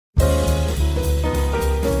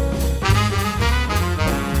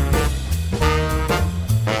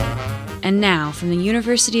And now, from the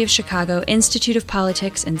University of Chicago Institute of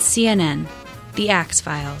Politics and CNN, The Axe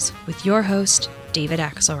Files, with your host, David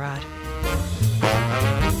Axelrod.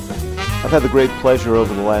 I've had the great pleasure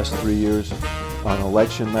over the last 3 years on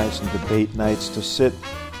election nights and debate nights to sit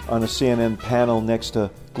on a CNN panel next to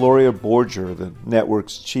Gloria Borger, the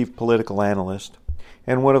network's chief political analyst,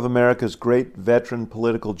 and one of America's great veteran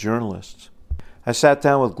political journalists. I sat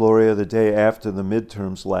down with Gloria the day after the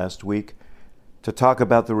midterms last week to talk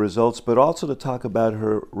about the results, but also to talk about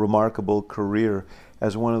her remarkable career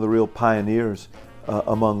as one of the real pioneers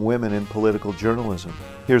among women in political journalism.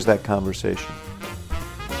 Here's that conversation.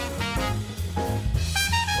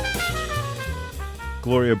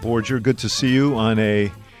 Gloria Borger, good to see you on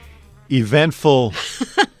a eventful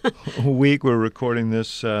week. We're recording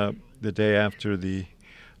this the day after the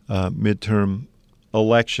midterm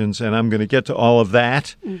elections, and I'm going to get to all of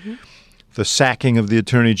that, the sacking of the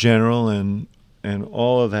Attorney General and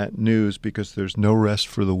all of that news, because there's no rest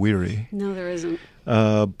for the weary. No, there isn't.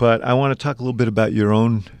 But I want to talk a little bit about your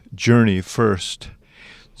own journey first,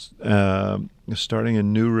 starting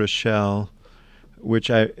in New Rochelle, which,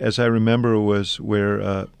 as I remember, was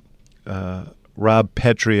where Rob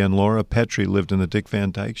Petrie and Laura Petrie lived in the Dick Van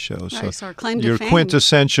Dyke Show. Right, so our claim to your fame.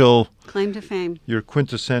 Claim to fame. Your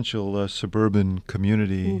quintessential suburban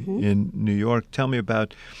community in New York. Tell me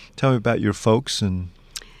about your folks and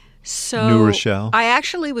New Rochelle. I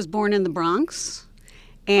actually was born in the Bronx,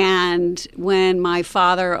 and when my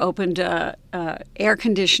father opened a air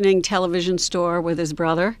conditioning television store with his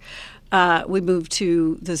brother, we moved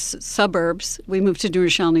to the suburbs. We moved to New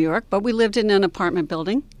Rochelle, New York, but we lived in an apartment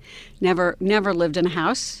building. Never lived in a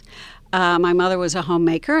house. My mother was a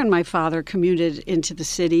homemaker, and my father commuted into the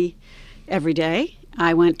city every day.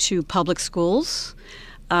 I went to public schools,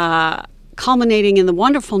 culminating in the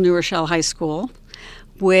wonderful New Rochelle High School,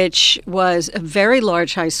 which was a very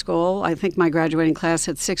large high school. I think my graduating class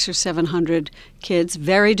had 600 or 700 kids,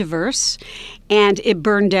 very diverse, and it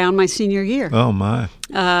burned down my senior year. Oh, my.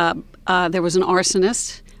 There was an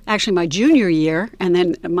arsonist, actually my junior year, and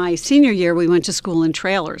then my senior year we went to school in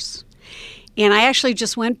trailers. And I actually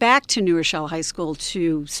just went back to New Rochelle High School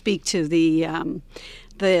to speak to the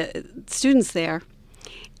students there.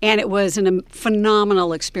 And it was a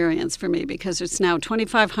phenomenal experience for me, because it's now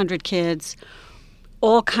 2,500 kids,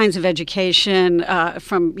 all kinds of education,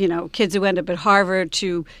 from kids who end up at Harvard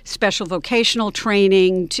to special vocational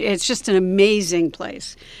training. It's just an amazing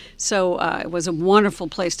place. So it was a wonderful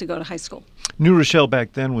place to go to high school. New Rochelle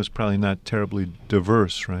back then was probably not terribly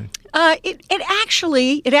diverse, right? It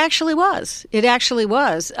actually was. It actually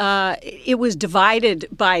was. It was divided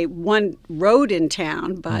by one road in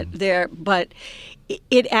town, but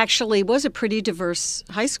it actually was a pretty diverse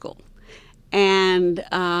high school, and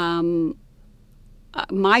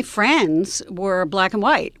my friends were black and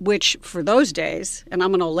white, which for those days, and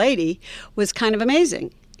I'm an old lady, was kind of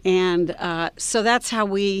amazing. And so that's how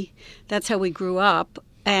we grew up.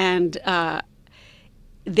 And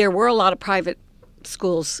there were a lot of private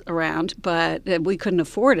schools around, but we couldn't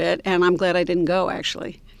afford it. And I'm glad I didn't go,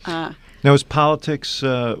 actually. Now, is politics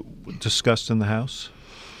discussed in the house?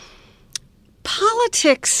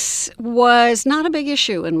 Politics was not a big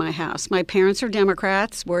issue in my house. My parents were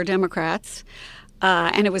Democrats.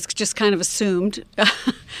 And it was just kind of assumed.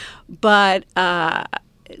 But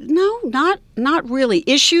no, not really.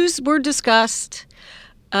 Issues were discussed.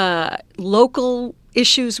 Local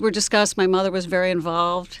issues were discussed. My mother was very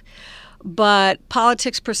involved. But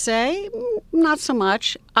politics per se, not so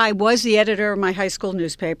much. I was the editor of my high school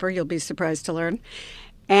newspaper, you'll be surprised to learn.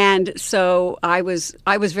 And so I was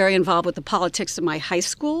very involved with the politics of my high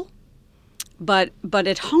school. But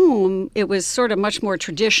at home, it was sort of much more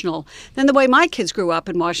traditional than the way my kids grew up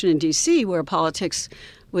in Washington, D.C., where politics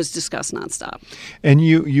was discussed nonstop. And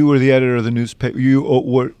you were the editor of the newspaper.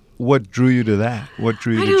 What drew you to that? What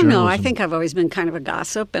drew you to journalism? I don't know. I think I've always been kind of a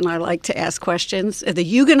gossip, and I like to ask questions. The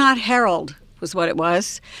Huguenot Herald was what it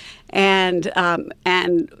was. And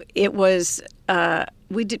it was,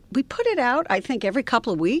 we put it out, I think, every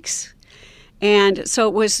couple of weeks. And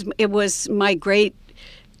so it was my great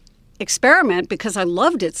experiment, because I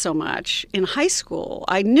loved it so much in high school.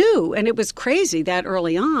 I knew, and it was crazy that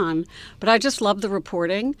early on, but I just loved the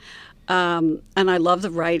reporting, and I loved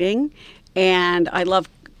the writing, and I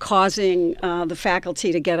loved causing the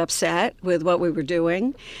faculty to get upset with what we were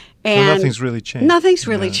doing. And so nothing's really changed. Nothing's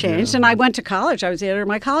really changed. Yeah. And I went to college. I was the editor of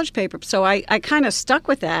my college paper. So I kind of stuck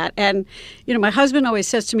with that. And, my husband always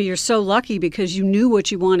says to me, you're so lucky because you knew what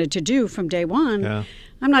you wanted to do from day one. Yeah.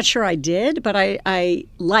 I'm not sure I did, but I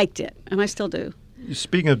liked it, and I still do.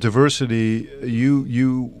 Speaking of diversity,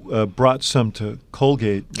 you brought some to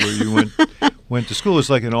Colgate, where you went to school. It was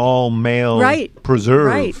like an all-male Right. preserve.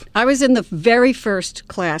 Right. I was in the very first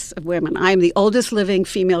class of women. I am the oldest living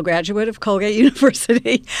female graduate of Colgate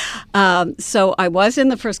University. So I was in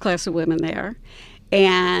the first class of women there.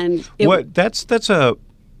 And that's a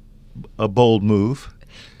bold move.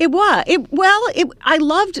 It was. I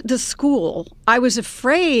loved the school. I was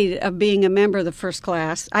afraid of being a member of the first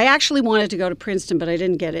class. I actually wanted to go to Princeton, but I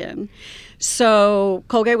didn't get in. So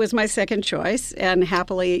Colgate was my second choice, and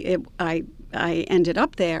happily I ended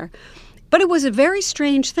up there. But it was a very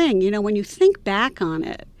strange thing, when you think back on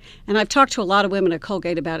it. And I've talked to a lot of women at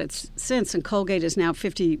Colgate about it since, and Colgate is now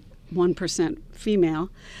 51% female.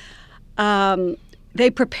 They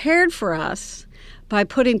prepared for us by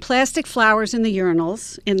putting plastic flowers in the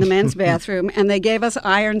urinals in the men's bathroom, and they gave us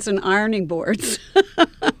irons and ironing boards.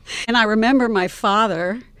 And I remember my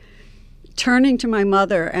father turning to my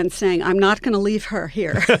mother and saying, "I'm not going to leave her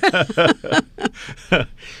here." The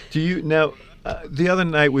other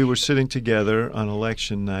night we were sitting together on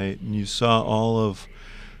election night, and you saw all of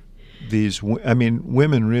these.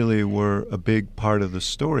 Women really were a big part of the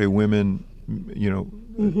story. Women,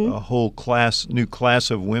 a whole new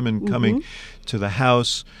class of women coming to the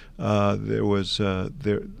House. There was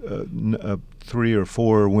 3 or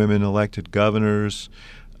 4 women elected governors,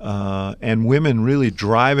 and women really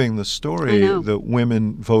driving the story. The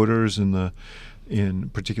women voters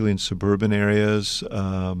particularly in suburban areas,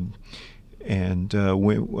 and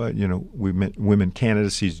we met women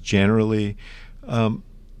candidacies generally.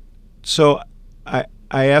 So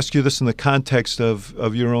I ask you this in the context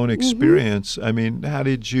of your own experience. How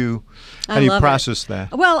do you process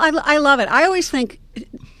that? Well, I love it. I always think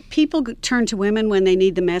people turn to women when they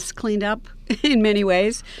need the mess cleaned up in many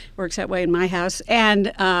ways. Works that way in my house.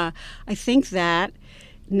 And I think that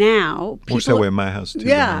now people... Works that way in my house, too,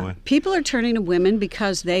 yeah, by the way. People are turning to women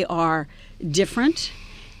because they are different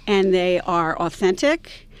and they are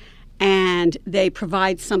authentic and they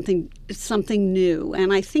provide something new.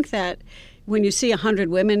 And I think that when you see 100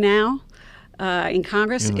 women now in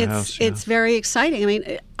Congress, it's very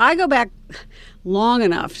exciting. I go back long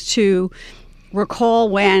enough to recall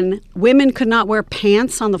when women could not wear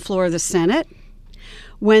pants on the floor of the Senate,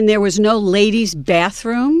 when there was no ladies'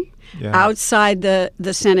 bathroom outside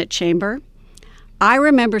the Senate chamber. I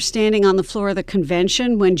remember standing on the floor of the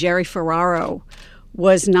convention when Jerry Ferraro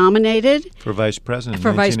was nominated for vice president.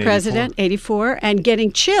 For vice president, 84, and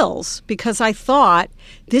getting chills because I thought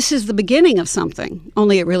this is the beginning of something.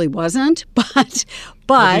 Only it really wasn't. But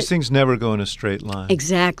these things never go in a straight line.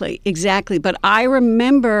 Exactly. But I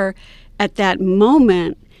remember at that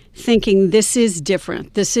moment thinking this is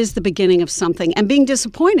different. This is the beginning of something, and being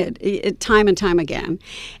disappointed time and time again.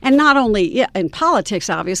 And not only in politics,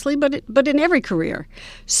 obviously, but in every career.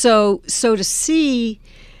 So to see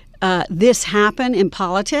this happen in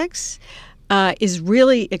politics is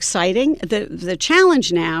really exciting. The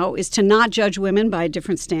challenge now is to not judge women by a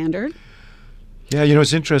different standard. Yeah,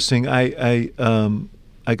 it's interesting. I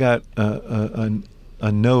got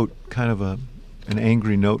a note, kind of an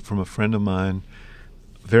angry note from a friend of mine,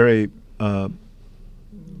 very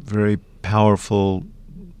very powerful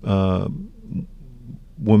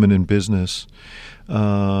woman in business,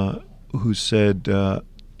 who said,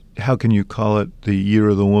 how can you call it the year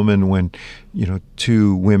of the woman when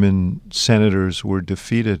 2 women senators were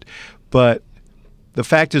defeated? But the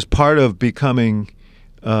fact is, part of becoming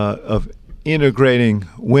of integrating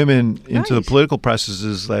women into the political process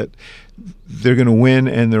is that they're going to win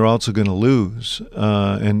and they're also going to lose.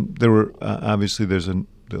 And there were obviously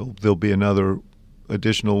there'll be another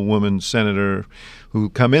additional woman senator who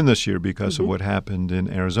come in this year because of what happened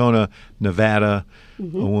in Arizona, Nevada. A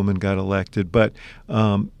woman got elected, but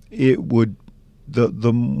it would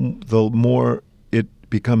the more it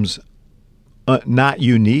becomes not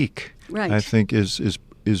unique. Right. I think is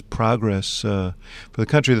progress for the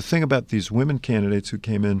country. The thing about these women candidates who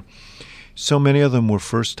came in, so many of them were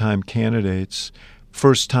first-time candidates,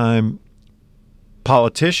 first-time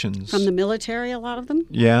politicians. From the military, a lot of them?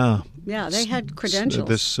 Yeah. Yeah, they had credentials.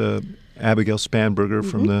 This Abigail Spanberger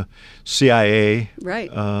from the CIA.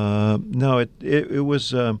 Right. No, it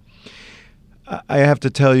was... I have to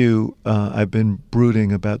tell you, I've been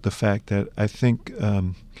brooding about the fact that I think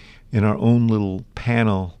in our own little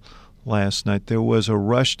panel last night, there was a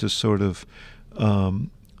rush to sort of a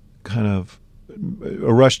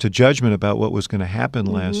rush to judgment about what was going to happen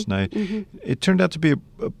last night. It turned out to be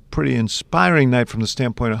a pretty inspiring night from the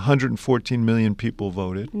standpoint 114 million people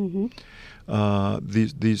voted.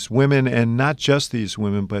 These women, and not just these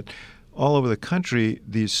women, but all over the country,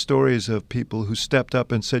 these stories of people who stepped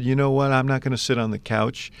up and said, you know what, I'm not going to sit on the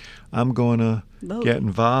couch. I'm going to get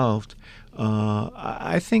involved.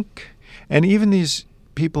 I think And even these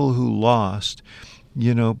people who lost,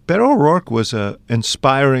 Beto O'Rourke was an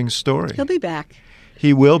inspiring story. He'll be back.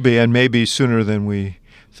 He will be, and maybe sooner than we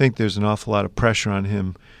think. There's an awful lot of pressure on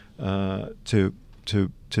him to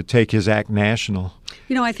take his act national.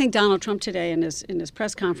 I think Donald Trump today in his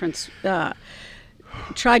press conference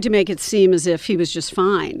tried to make it seem as if he was just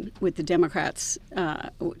fine with the Democrats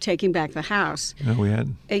taking back the House. No, we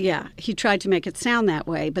hadn't. Yeah, he tried to make it sound that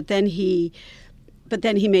way, but then he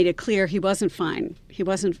made it clear he wasn't fine. He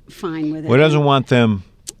wasn't fine with it. Well, he doesn't want them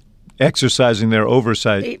exercising their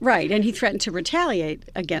oversight. Right, and he threatened to retaliate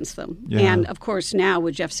against them. Yeah. And, of course, now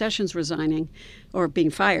with Jeff Sessions resigning, or being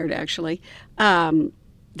fired, actually,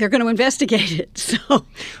 they're going to investigate it. So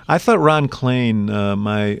I thought Ron Klain,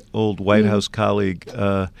 my old White House colleague,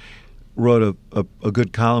 wrote a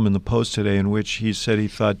good column in the Post today in which he said he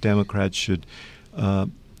thought Democrats should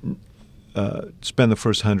spend the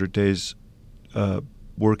first 100 days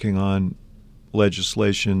working on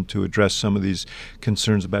legislation to address some of these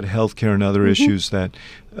concerns about health care and other issues that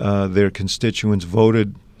their constituents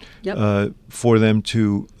voted for them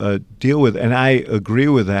to deal with. And I agree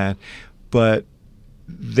with that, but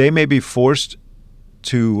they may be forced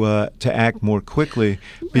to act more quickly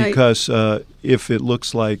because if it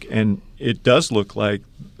looks like, and it does look like,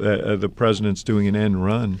 the president's doing an end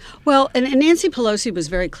run. Well, and Nancy Pelosi was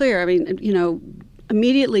very clear. I mean,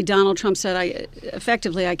 immediately Donald Trump said, I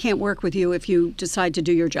can't work with you if you decide to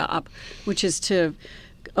do your job, which is to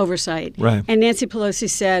oversight. Right. And Nancy Pelosi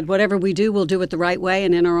said, whatever we do, we'll do it the right way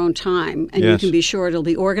and in our own time. And you can be sure it'll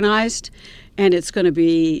be organized, and it's going to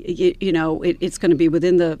be, it's going to be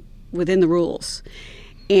within the rules.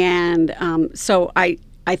 And so I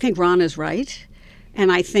think Ron is right. And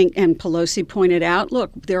I think, and Pelosi pointed out,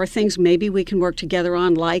 look, there are things maybe we can work together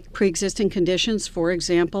on, like pre-existing conditions, for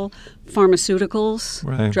example,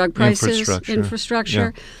 pharmaceuticals, drug prices,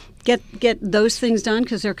 infrastructure. Yeah. Get those things done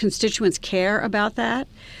because their constituents care about that,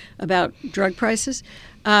 about drug prices.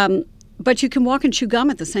 But you can walk and chew gum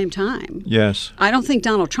at the same time. Yes. I don't think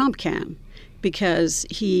Donald Trump can because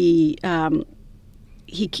he can't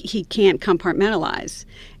compartmentalize.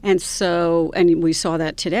 And we saw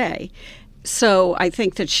that today. So I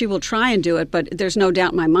think that she will try and do it, but there's no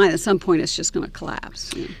doubt in my mind at some point it's just going to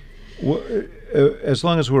collapse. Well, as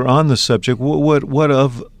long as we're on the subject, what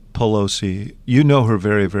of Pelosi? You know her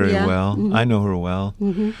very, very well. Mm-hmm. I know her well.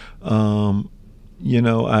 Mm-hmm.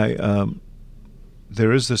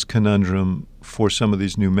 There is this conundrum for some of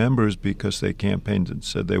these new members because they campaigned and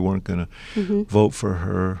said they weren't going to vote for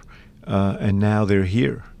her, and now they're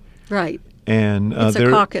here. Right. And it's a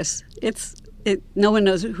caucus. No one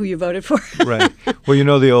knows who you voted for. Right.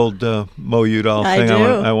 Well, the old Mo Udall thing. I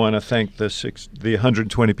do. I want to thank the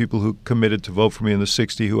 120 people who committed to vote for me and the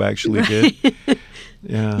 60 who actually did.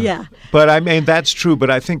 Yeah. Yeah. But I mean, that's true.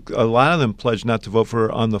 But I think a lot of them pledged not to vote for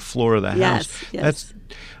her on the floor of the House. Yes.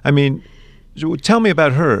 Tell me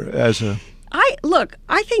about her as a... I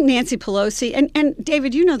think Nancy Pelosi, and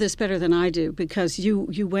David, you know this better than I do because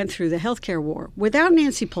you went through the healthcare war. Without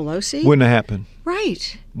Nancy Pelosi... Wouldn't have happened.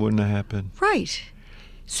 Right. Wouldn't have happened. Right.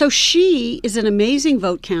 So she is an amazing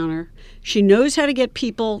vote counter. She knows how to get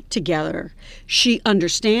people together. She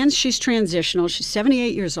understands she's transitional. She's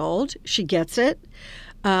 78 years old. She gets it.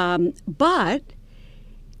 But...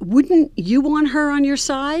 wouldn't you want her on your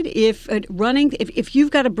side if you've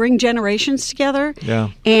got to bring generations together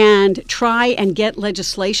and try and get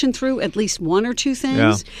legislation through at least one or two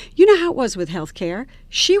things? Yeah. You know how it was with health care.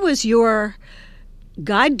 She was your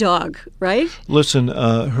guide dog, right? Listen,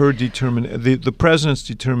 the president's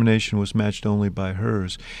determination was matched only by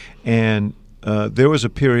hers. And there was a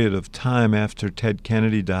period of time after Ted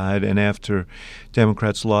Kennedy died and after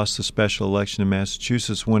Democrats lost the special election in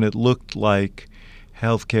Massachusetts when it looked like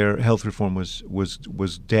health reform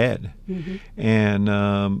was dead,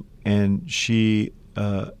 and she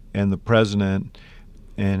and the president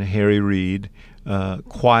and Harry Reid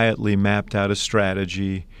quietly mapped out a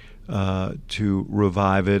strategy to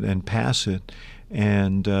revive it and pass it,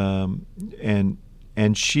 and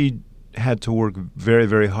she had to work very,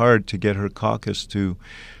 very hard to get her caucus to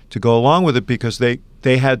go along with it because they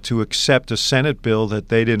had to accept a Senate bill that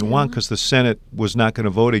they didn't want because the Senate was not going to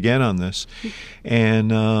vote again on this.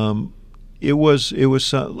 And it was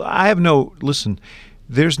listen,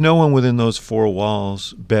 there's no one within those four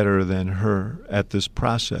walls better than her at this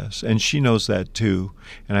process. And she knows that too.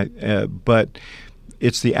 And but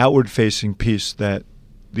it's the outward facing piece that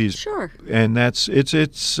and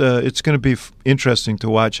it's going to be interesting to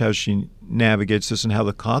watch how she navigates this and how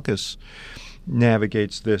the caucus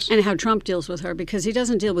navigates this, and how Trump deals with her because he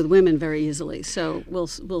doesn't deal with women very easily. So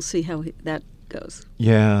we'll see how that goes.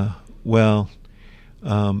 Yeah. Well,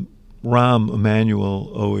 Rahm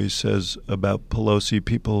Emanuel always says about Pelosi,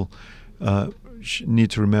 people need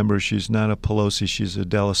to remember she's not a Pelosi, she's a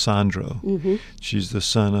D'Alessandro. Mm-hmm. She's the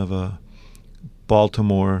son of a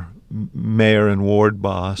Baltimore mayor and ward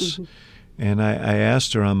boss. Mm-hmm. And I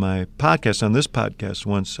asked her on my podcast, on this podcast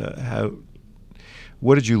once,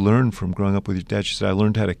 what did you learn from growing up with your dad? She said, I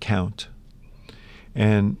learned how to count.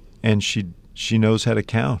 And she knows how to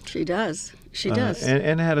count. She does. She does.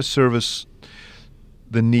 And how to service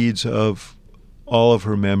the needs of all of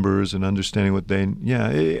her members and understanding what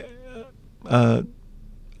they,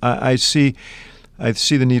 I see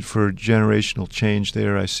the need for generational change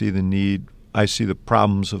there. I see the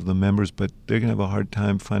problems of the members, but they're going to have a hard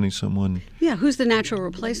time finding someone. Yeah, who's the natural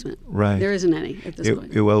replacement? Right. There isn't any at this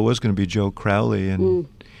point. Well, it was going to be Joe Crowley, and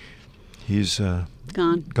he's gone.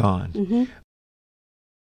 Mm-hmm.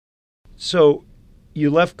 So you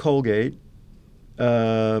left Colgate.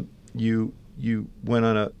 You went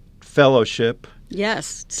on a fellowship.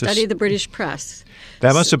 Yes, studied the British press.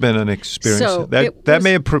 That must have been an experience. So that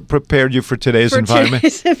may have prepared you for today's environment.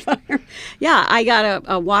 Yeah, I got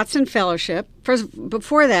a Watson Fellowship.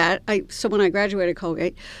 Before that, so when I graduated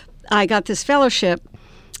Colgate, I got this fellowship,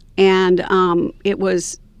 and it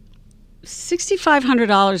was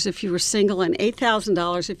 $6,500 if you were single and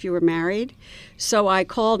 $8,000 if you were married. So I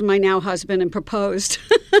called my now husband and proposed.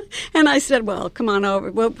 And I said, well, come on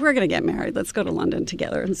over. Well, we're going to get married. Let's go to London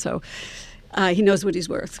together. And so he knows what he's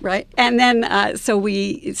worth, right? And then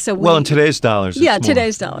well, in today's dollars. Yeah, it's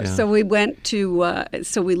today's more. dollars. Yeah. So we went to.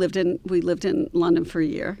 So we lived in London for a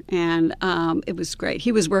year, and it was great.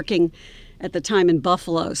 He was working at the time in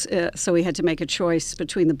Buffalo, so we had to make a choice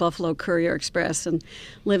between the Buffalo Courier Express and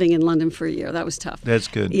living in London for a year. That was tough. That's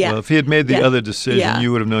good. Yeah. Well, if he had made the other decision,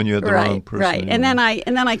 you would have known you had the wrong person. Right. And then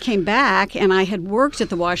I came back, and I had worked at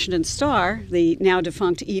the Washington Star, the now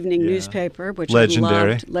defunct evening newspaper, which legendary.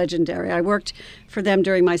 I loved. Legendary. I worked for them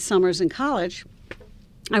during my summers in college.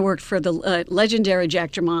 I worked for the legendary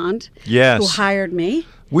Jack Drummond, who hired me.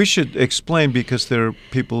 We should explain, because there are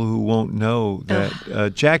people who won't know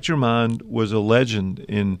that Jack Drummond was a legend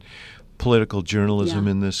in political journalism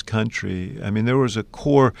in this country. I mean, there was a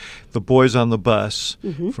core, the Boys on the Bus,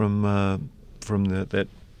 from that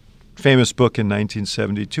famous book in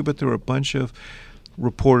 1972, but there were a bunch of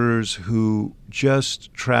reporters who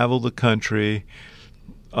just traveled the country,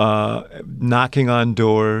 knocking on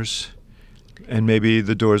doors, and maybe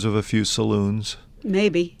the doors of a few saloons.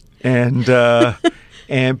 Maybe. But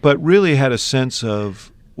really had a sense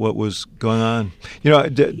of what was going on. You know,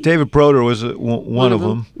 David Broder was one of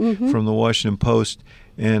them from the Washington Post,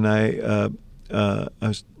 and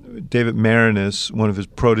David Marinis, one of his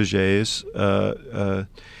protégés,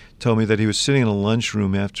 told me that he was sitting in a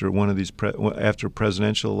lunchroom after one of these after a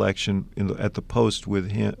presidential election at the Post with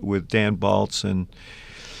Dan Baltz and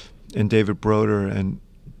David Broder, and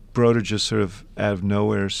Broder just sort of out of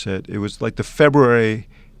nowhere said, it was like the February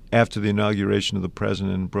after the inauguration of the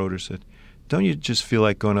president, and Broder said, don't you just feel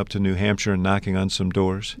like going up to New Hampshire and knocking on some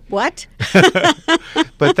doors? What?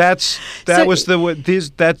 But and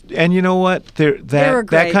you know what?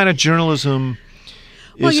 That kind of journalism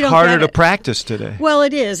is harder to practice today. Well,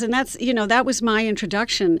 it is, and that was my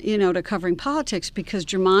introduction, to covering politics, because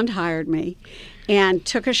Drummond hired me and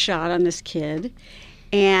took a shot on this kid.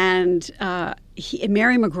 And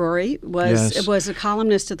Mary McGrory was a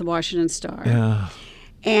columnist at the Washington Star. Yeah.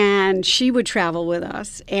 And she would travel with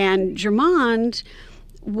us. And Drummond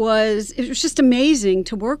it was just amazing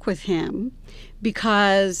to work with him,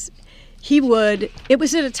 because it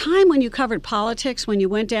was at a time when you covered politics, when you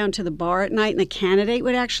went down to the bar at night and the candidate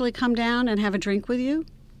would actually come down and have a drink with you.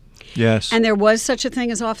 Yes. And there was such a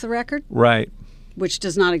thing as off the record. Right. Which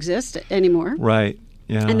does not exist anymore. Right.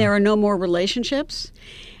 Yeah. And there are no more relationships.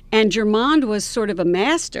 And Drummond was sort of a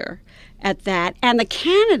master at that. And the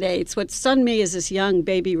candidates, what stunned me as this young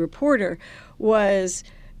baby reporter was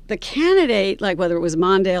the candidate, like whether it was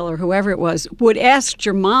Mondale or whoever it was, would ask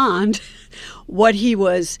Drummond what he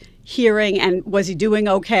was hearing and was he doing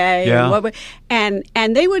okay? Yeah.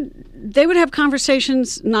 And they would have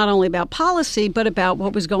conversations not only about policy but about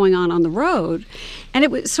what was going on the road. And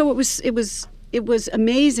it was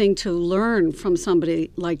amazing to learn from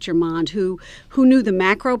somebody like Drummond who knew the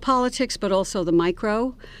macro politics but also the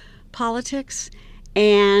micro politics.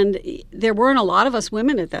 And there weren't a lot of us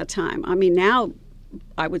women at that time. I mean, now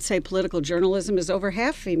I would say political journalism is over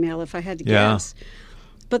half female, if I had to guess.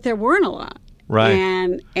 But there weren't a lot. Right.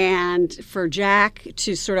 And for Jack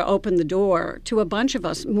to sort of open the door to a bunch of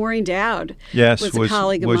us, Maureen Dowd was a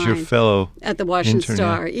colleague of mine. Was your fellow at the Washington intern,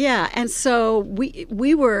 Star. Yeah. And so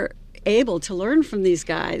we were able to learn from these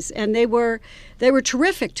guys, and they were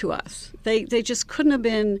terrific to us. They just couldn't have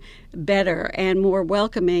been better and more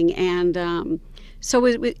welcoming, and so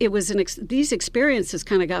it was these experiences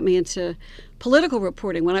kind of got me into political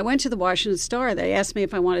reporting. When I went to the Washington Star, they asked me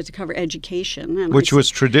if I wanted to cover education, and which was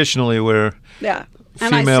traditionally where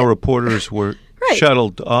female reporters were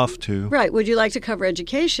shuttled off to. Right. Would you like to cover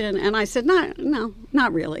education? And I said, no,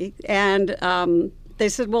 not really. And they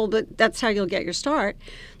said, well, but that's how you'll get your start.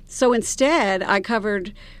 So instead, I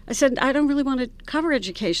said, I don't really want to cover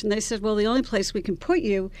education. They said, well, the only place we can put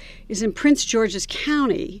you is in Prince George's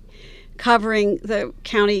County, covering the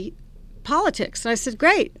county politics. And I said,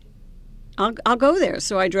 great, I'll go there.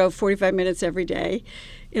 So I drove 45 minutes every day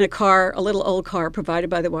in a little old car provided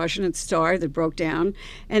by the Washington Star that broke down.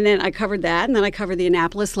 And then I covered that, and then I covered the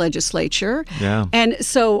Annapolis legislature. Yeah. And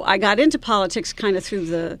so I got into politics kind of through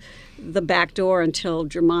the back door until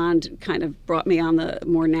Drummond kind of brought me on the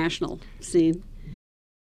more national scene.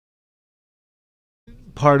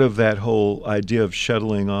 Part of that whole idea of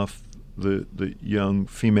shuttling off the young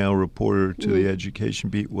female reporter to the education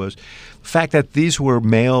beat was the fact that these were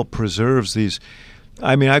male preserves.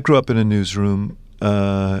 I grew up in a newsroom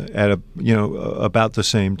at about the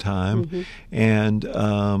same time, and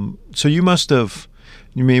so you must have.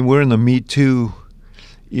 We're in the Me Too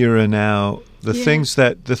era now. The things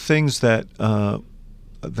that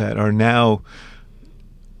are now,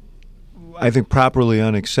 I think, properly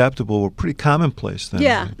unacceptable were pretty commonplace then.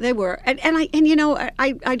 Yeah, right? they were. And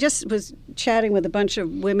I just was chatting with a bunch of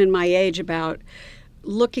women my age about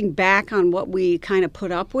looking back on what we kind of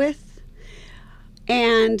put up with.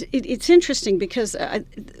 And it's interesting because,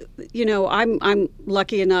 I'm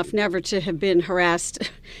lucky enough never to have been harassed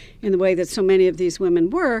in the way that so many of these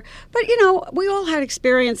women were. But, we all had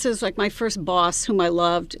experiences. Like my first boss, whom I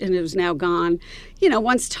loved and who's now gone,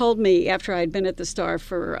 once told me after I'd been at the Star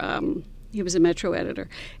for he was a Metro editor.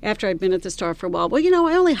 After I'd been at the Star for a while, well,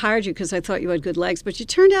 I only hired you because I thought you had good legs, but you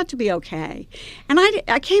turned out to be okay. And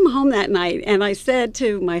I came home that night and I said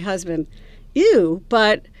to my husband, ew,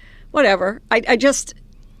 but whatever. I just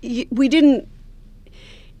knew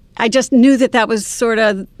that was sort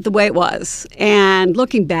of the way it was. And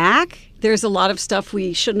looking back, there's a lot of stuff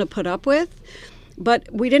we shouldn't have put up with, but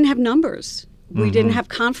we didn't have numbers. We didn't have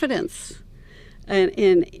confidence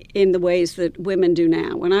in the ways that women do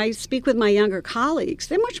now. When I speak with my younger colleagues,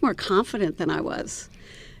 they're much more confident than I was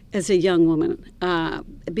as a young woman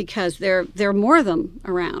because there are more of them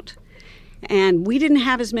around. And we didn't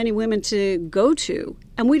have as many women to go to,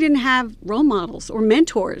 and we didn't have role models or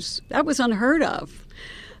mentors. That was unheard of.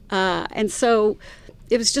 And so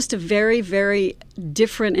it was just a very, very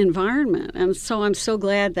different environment. And so I'm so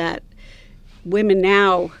glad that women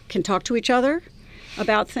now can talk to each other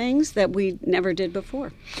about things that we never did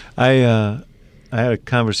before. I had a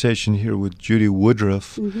conversation here with Judy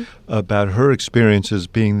Woodruff about her experiences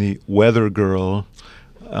being the weather girl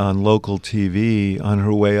on local TV on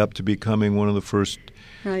her way up to becoming one of the first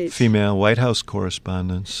female White House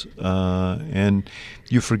correspondents. And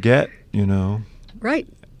you forget, right,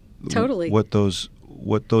 totally, what those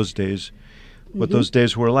days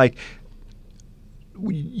were like.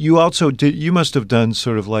 You also did. You must have done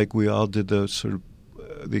sort of like we all did, the sort of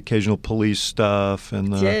the occasional police stuff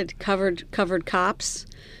and covered cops,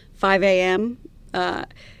 5 a.m.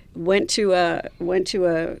 Went to a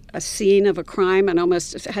scene of a crime and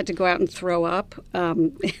almost had to go out and throw up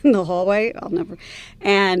in the hallway.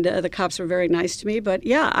 And the cops were very nice to me. But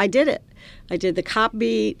yeah, I did it. I did the cop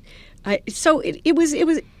beat. So it was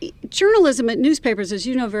journalism at newspapers, as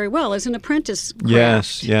you know very well, is an apprentice craft.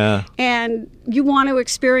 Yes, yeah. And you want to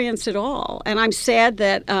experience it all. And I'm sad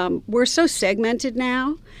that we're so segmented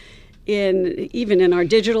now, even in our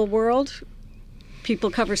digital world.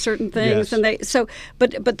 People cover certain things, yes.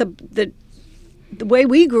 But the way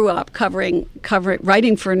we grew up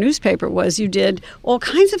writing for a newspaper was you did all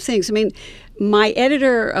kinds of things. My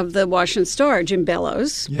editor of the Washington Star, Jim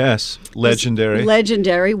Bellows. Yes, legendary.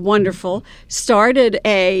 Legendary, wonderful. Started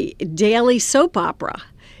a daily soap opera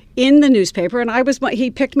in the newspaper, and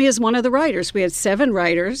he picked me as one of the writers. We had 7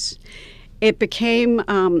 writers. It became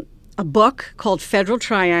a book called Federal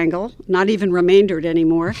Triangle, not even remaindered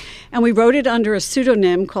anymore, and we wrote it under a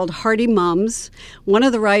pseudonym called Hardy Mums. One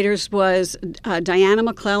of the writers was Diana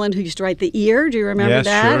McClellan, who used to write The Ear. Do you remember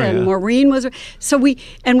that? Sure, and yeah. Maureen was. So we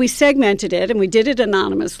segmented it, and we did it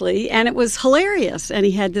anonymously, and it was hilarious. And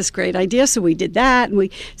he had this great idea, so we did that, and we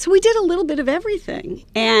did a little bit of everything,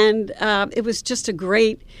 and it was just a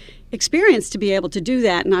great experience to be able to do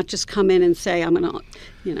that, not just come in and say, I'm going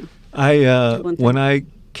to, when I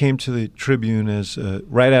came to the Tribune as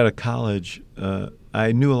right out of college,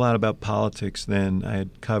 I knew a lot about politics then. I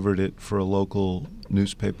had covered it for a local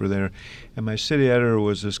newspaper there. And my city editor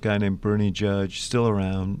was this guy named Bernie Judge, still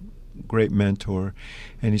around, great mentor.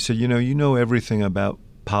 And he said, you know everything about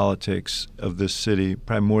politics of this city,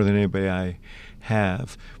 probably more than anybody I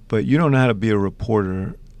have, but you don't know how to be a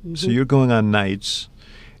reporter. Mm-hmm. So you're going on nights.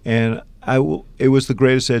 And it was the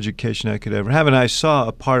greatest education I could ever have. And I saw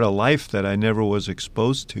a part of life that I never was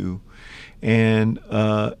exposed to. And,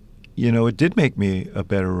 it did make me a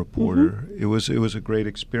better reporter. Mm-hmm. It was a great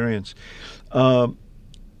experience. You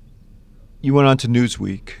went on to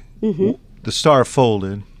Newsweek. Mm-hmm. The Star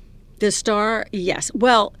folded. The Star, yes.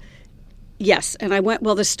 Well, yes. And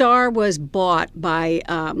the Star was bought by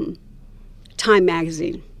Time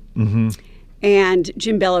Magazine. Mm-hmm. And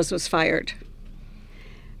Jim Bellows was fired.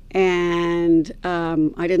 And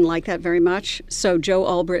I didn't like that very much. So Joe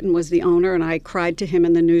Albritton was the owner, and I cried to him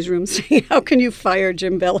in the newsroom saying, how can you fire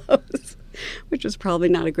Jim Bellows? Which was probably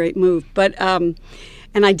not a great move. But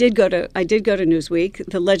and I did go to Newsweek.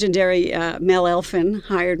 The legendary Mel Elfin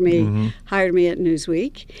hired me at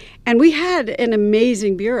Newsweek. And we had an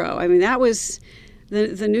amazing bureau. I mean, that was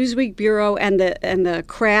the Newsweek bureau, and the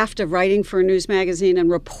craft of writing for a news magazine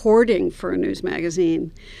and reporting for a news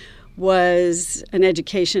magazine was an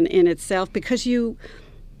education in itself, because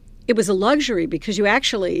it was a luxury, because you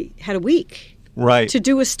actually had a week to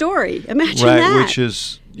do a story. Imagine that. Which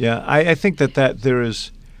is, I think that there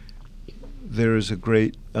is a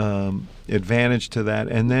great advantage to that.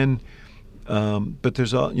 And then, but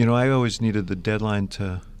there's I always needed the deadline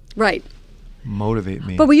to motivate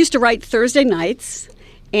me. But we used to write Thursday nights,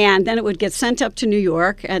 and then it would get sent up to New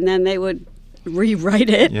York, and then they would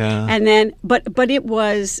rewrite it. Yeah. And then but it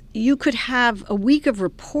was, you could have a week of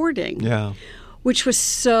reporting. Yeah. Which was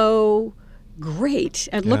so great.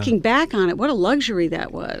 And looking back on it, what a luxury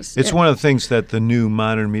that was. It's one of the things that the new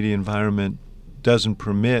modern media environment doesn't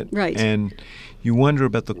permit. Right. And you wonder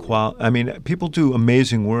about the quality. I mean, people do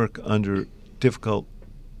amazing work under difficult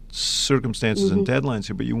circumstances and deadlines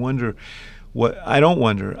here, but you wonder I don't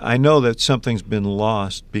wonder. I know that something's been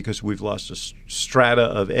lost, because we've lost a strata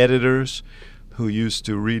of editors who used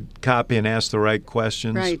to read copy and ask the right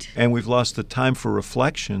questions. Right. And we've lost the time for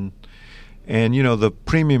reflection. And, the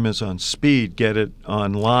premium is on speed, get it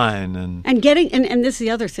online. And this is the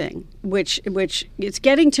other thing, which it's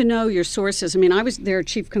getting to know your sources. I mean, I was their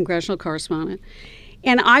chief congressional correspondent,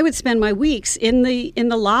 and I would spend my weeks in the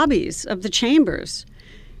lobbies of the chambers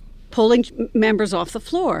pulling members off the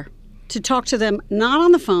floor to talk to them, not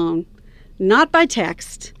on the phone, not by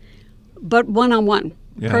text, but one-on-one,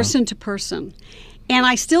 person to person. And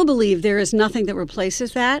I still believe there is nothing that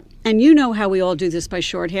replaces that. And you know how we all do this by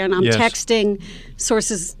shorthand. I'm texting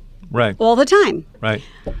sources all the time. Right.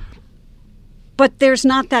 But there's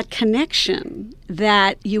not that connection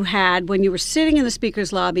that you had when you were sitting in the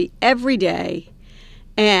speaker's lobby every day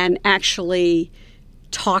and actually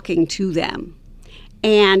talking to them.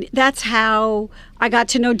 And that's how I got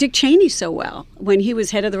to know Dick Cheney so well when he was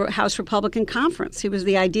head of the House Republican Conference. He was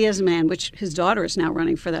the ideas man, which his daughter is now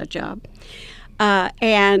running for that job.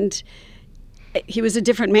 And he was a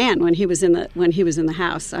different man when he was in the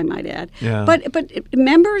House, I might add. Yeah. But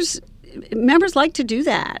members like to do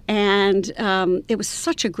that, and it was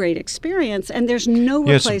such a great experience. And there's no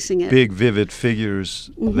replacing it. Big, vivid figures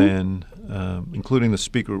then. Including the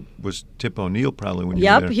speaker was Tip O'Neill, probably, when you were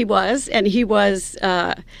there. Yep, he was. And he was,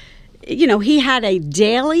 he had a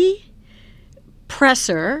daily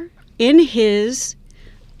presser in his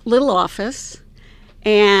little office,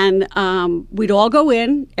 and we'd all go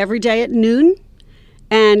in every day at noon,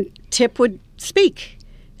 and Tip would speak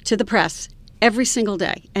to the press every single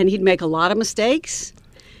day. And he'd make a lot of mistakes.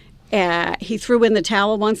 He threw in the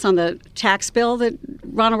towel once on the tax bill that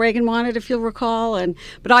Ronald Reagan wanted, if you'll recall.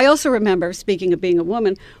 But I also remember, speaking of being a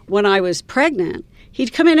woman, when I was pregnant,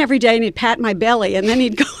 he'd come in every day and he'd pat my belly, and then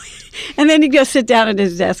he'd go sit down at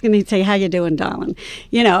his desk and he'd say, "How you doing, darling?"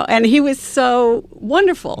 And he was so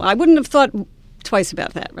wonderful. I wouldn't have thought twice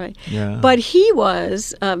about that, right? Yeah. But he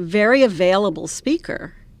was a very available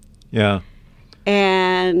speaker. Yeah.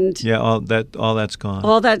 And all that's gone.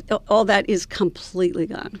 All that is completely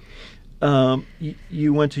gone.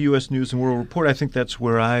 You went to U.S. News and World Report. I think that's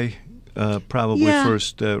where I probably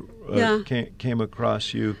first came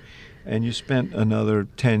across you, and you spent another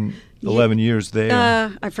 10, 11 years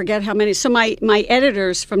there. I forget how many. So my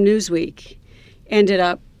editors from Newsweek ended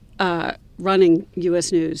up running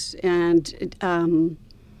U.S. News, and David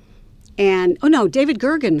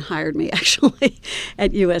Gergen hired me actually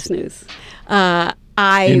at U.S. News.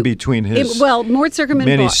 In between Mort Zuckerman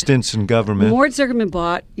many stints in government. Mort Zuckerman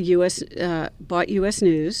bought U.S.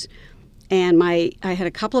 News, And I had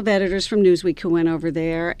a couple of editors from Newsweek who went over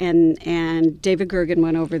there, and David Gergen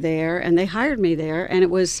went over there, and they hired me there, and it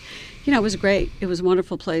was, it was great. It was a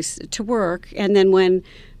wonderful place to work. And then when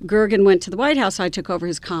Gergen went to the White House, I took over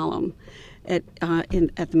his column at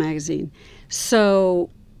the magazine. So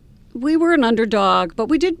we were an underdog, but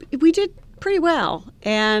we did pretty well.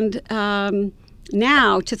 And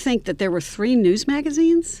now to think that there were 3 news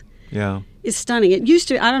magazines. Yeah. Is stunning. It used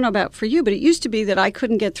to, I don't know about for you, but it used to be that I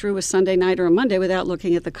couldn't get through a Sunday night or a Monday without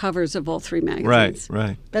looking at the covers of all 3 magazines.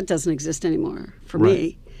 Right. That doesn't exist anymore for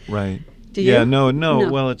me. Right. Do you? Yeah, no.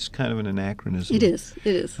 Well, it's kind of an anachronism. It is.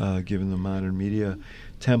 Given the modern media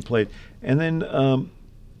template. And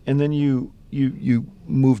then you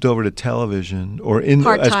moved over to television, or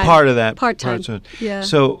as part of that. Part-time. Yeah.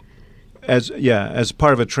 So as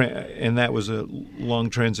part of and that was a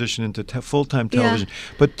long transition into full-time television. Yeah.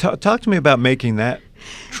 But talk to me about making that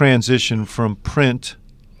transition from print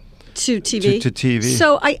to TV. To TV.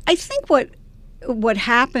 So I think what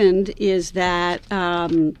happened is that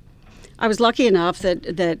I was lucky enough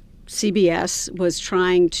that CBS was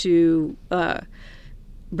trying to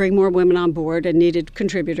bring more women on board and needed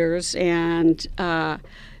contributors, and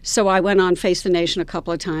so I went on Face the Nation a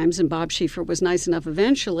couple of times, and Bob Schieffer was nice enough.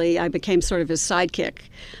 Eventually, I became sort of his sidekick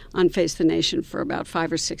on Face the Nation for about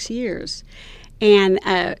 5 or 6 years, and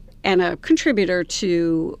a contributor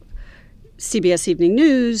to CBS Evening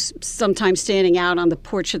News, sometimes standing out on the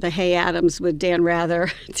porch of the Hay Adams with Dan Rather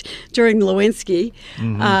during Lewinsky,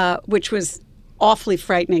 which was awfully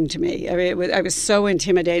frightening to me. I mean, I was so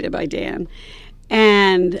intimidated by Dan.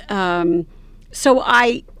 And so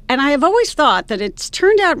I have always thought that it's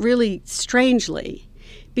turned out really strangely,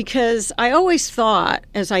 because I always thought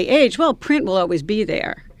as I age, well, print will always be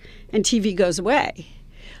there and TV goes away.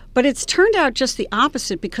 But it's turned out just the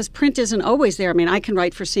opposite, because print isn't always there. I mean, I can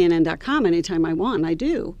write for CNN.com anytime I want. I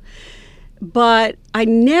do. But I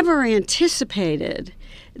never anticipated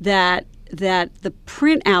that the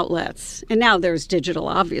print outlets, and now there's digital,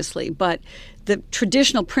 obviously, but the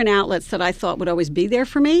traditional print outlets that I thought would always be there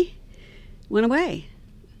for me went away.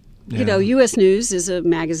 Yeah. U.S. News is a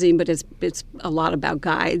magazine, but it's a lot about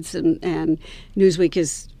guides, and Newsweek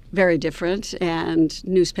is very different, and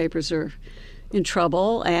newspapers are in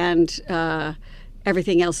trouble, and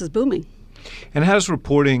everything else is booming. And how does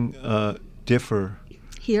reporting differ?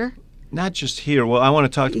 Here? Not just here. Well, I want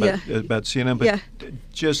to talk about CNN, but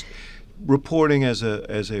just reporting as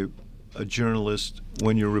a journalist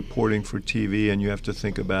when you're reporting for TV and you have to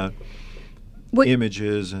think about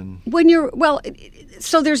images and when you're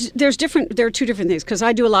so there are 2 different things, because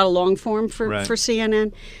I do a lot of long form for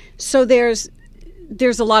CNN. So there's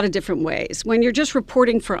a lot of different ways. When you're just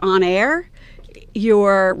reporting for on air,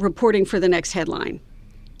 you're reporting for the next headline.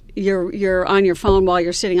 You're on your phone while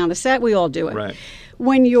you're sitting on the set. We all do it. Right.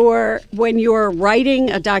 When you're writing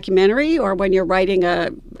a documentary or when you're writing a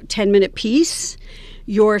 10-minute piece,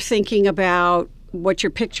 you're thinking about what your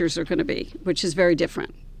pictures are going to be, which is very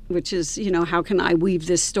different. Which is, how can I weave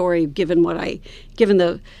this story given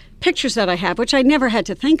the pictures that I have, which I never had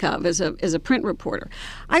to think of as a print reporter.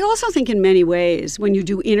 I also think in many ways when you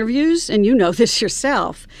do interviews, and you know this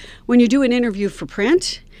yourself, when you do an interview for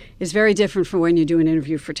print is very different from when you do an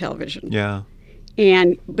interview for television. Yeah.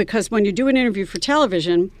 And because when you do an interview for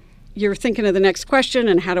television, you're thinking of the next question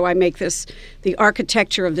and how do I make the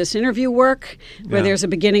architecture of this interview work, where there's a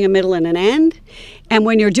beginning, a middle, and an end. And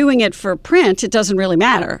when you're doing it for print, it doesn't really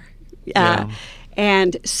matter.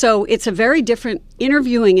 And so it's a very different,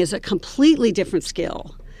 interviewing is a completely different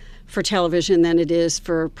skill for television than it is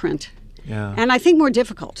for print. Yeah. And I think more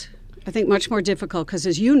difficult. I think much more difficult, because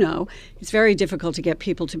as you know, it's very difficult to get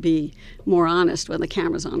people to be more honest when the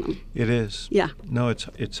camera's on them. It is. Yeah. No,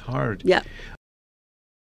 it's hard. Yeah.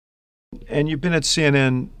 And you've been at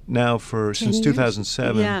CNN now since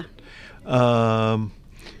 2007. Yeah.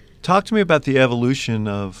 Talk to me about the evolution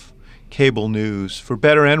of cable news, for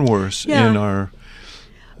better and worse, in our...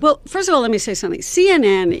 Well, first of all, let me say something.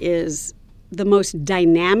 CNN is the most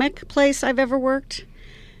dynamic place I've ever worked.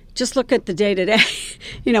 Just look at the day-to-day.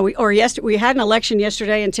 We had an election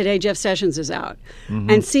yesterday, and today Jeff Sessions is out. Mm-hmm.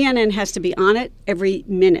 And CNN has to be on it every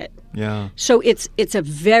minute. Yeah. So it's a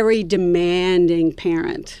very demanding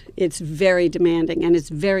parent. It's very demanding, and it's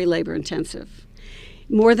very labor-intensive.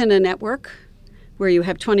 More than a network where you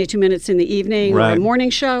have 22 minutes in the evening or a morning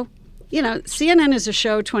show. CNN is a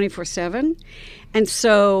show 24/7, and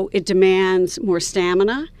so it demands more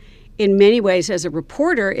stamina. In many ways, as a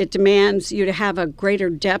reporter, it demands you to have a greater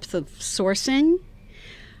depth of sourcing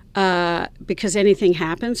because anything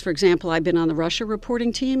happens. For example, I've been on the Russia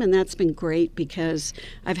reporting team, and that's been great because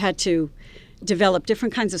I've had to develop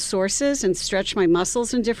different kinds of sources and stretch my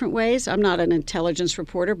muscles in different ways. I'm not an intelligence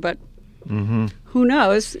reporter, but who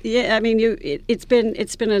knows? Yeah, I mean, it's been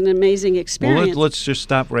an amazing experience. Well, let's just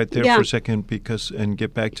stop right there for a second and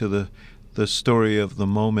get back to the story of the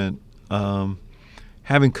moment.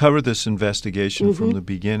 Having covered this investigation from the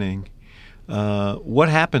beginning, what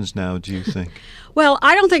happens now, do you think? Well,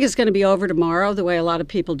 I don't think it's going to be over tomorrow the way a lot of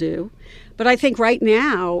people do. But I think right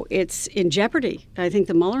now it's in jeopardy. I think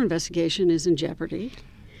the Mueller investigation is in jeopardy.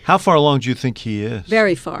 How far along do you think he is?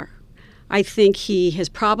 Very far. I think he has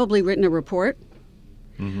probably written a report.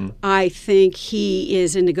 I think he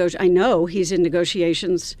is I know he's in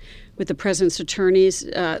negotiations with the president's attorneys.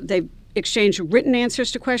 They've exchanged written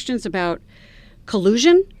answers to questions about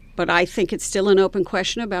collusion, but I think it's still an open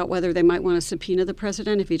question about whether they might want to subpoena the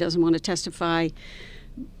president if he doesn't want to testify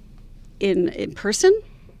in person.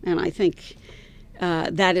 And I think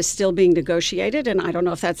that is still being negotiated. And I don't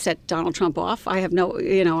know if that set Donald Trump off. I have no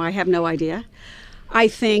idea. I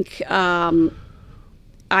think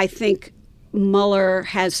Mueller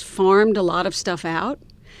has farmed a lot of stuff out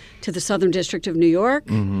to the Southern District of New York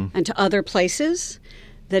and to other places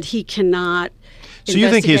that he cannot. So you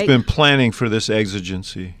think he's been planning for this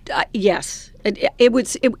exigency? Yes. It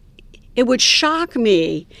would shock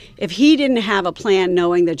me if he didn't have a plan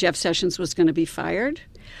knowing that Jeff Sessions was going to be fired.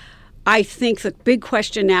 I think the big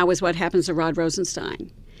question now is what happens to Rod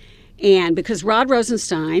Rosenstein. And because Rod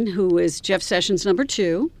Rosenstein, who is Jeff Sessions' number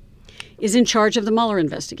 2, is in charge of the Mueller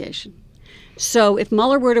investigation. So if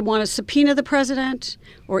Mueller were to want to subpoena the president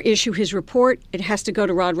or issue his report, it has to go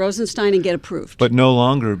to Rod Rosenstein and get approved. But no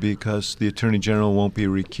longer, because the Attorney General won't be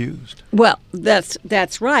recused. Well,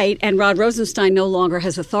 that's right. And Rod Rosenstein no longer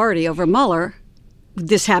has authority over Mueller.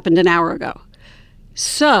 This happened an hour ago.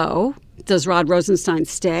 So does Rod Rosenstein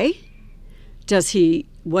stay? Does he?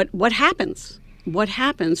 What happens? What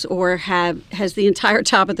happens? Or has the entire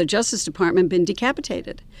top of the Justice Department been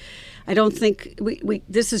decapitated? I don't think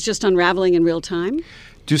this is just unraveling in real time.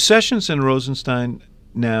 Do Sessions and Rosenstein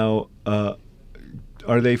now,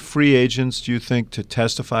 are they free agents, do you think, to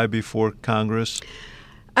testify before Congress?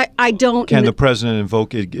 I don't. Can the president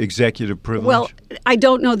invoke executive privilege? Well, I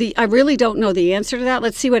don't know I really don't know the answer to that.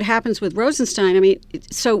 Let's see what happens with Rosenstein. I mean,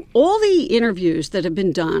 so all the interviews that have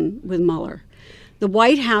been done with Mueller, the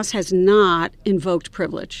White House has not invoked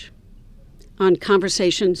privilege on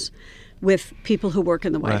conversations with people who work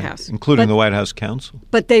in the White House. Including the White House counsel.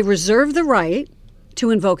 But they reserve the right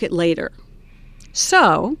to invoke it later.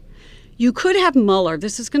 So you could have Mueller,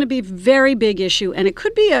 this is going to be a very big issue, and it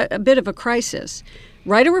could be a bit of a crisis,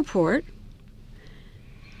 write a report,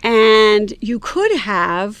 and you could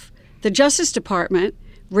have the Justice Department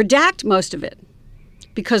redact most of it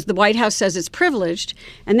because the White House says it's privileged,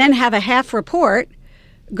 and then have a half report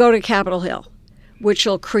go to Capitol Hill, which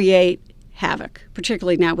will create havoc,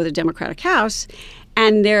 particularly now with a Democratic House,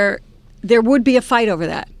 and there would be a fight over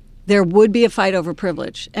that. There would be a fight over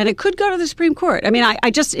privilege, and it could go to the Supreme Court. I mean, I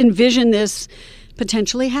just envision this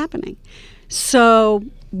potentially happening. So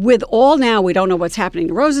with all now, we don't know what's happening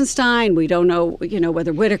to Rosenstein. We don't know,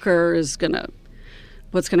 whether Whitaker is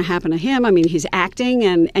what's going to happen to him. I mean, he's acting,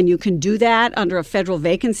 and you can do that under a Federal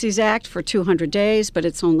Vacancies Act for 200 days, but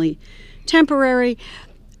it's only temporary.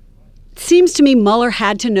 Seems to me Mueller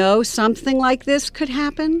had to know something like this could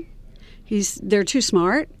happen. They're too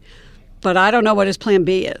smart, but I don't know what his plan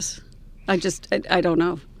B is. I don't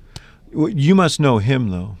know. Well, you must know him,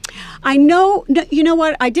 though. I know. You know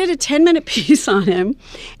what? I did a 10-minute piece on him,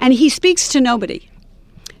 and he speaks to nobody.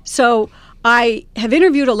 So I have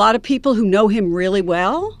interviewed a lot of people who know him really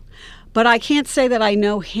well, but I can't say that I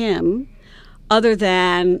know him other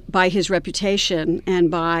than by his reputation and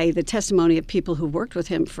by the testimony of people who worked with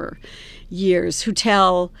him for years, who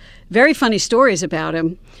tell very funny stories about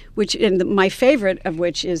him, my favorite of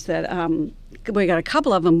which is that we got a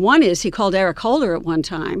couple of them. One is he called Eric Holder at one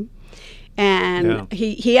time, and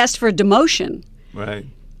he asked for a demotion. Right.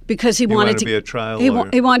 Because he wanted to be a trial lawyer.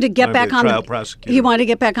 He wanted to get back on trial prosecutor. He wanted to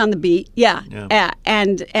get back on the beat. Yeah.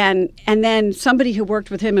 And then somebody who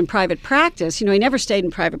worked with him in private practice, he never stayed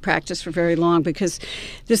in private practice for very long because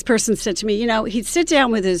this person said to me, he'd sit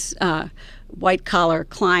down with his white collar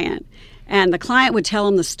client, and the client would tell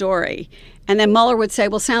him the story. And then Mueller would say,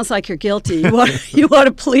 well, sounds like you're guilty. You want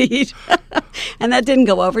to plead. And that didn't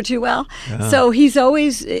go over too well. Yeah. So he's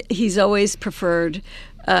always preferred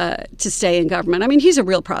to stay in government. I mean, he's a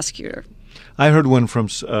real prosecutor. I heard one from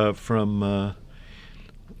someone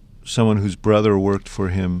whose brother worked for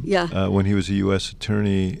him when he was a U.S.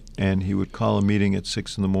 attorney, and he would call a meeting at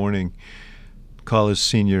 6 in the morning, call his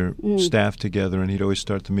senior staff together, and he'd always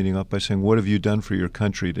start the meeting off by saying, "What have you done for your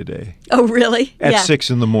country today?" Oh, really? At 6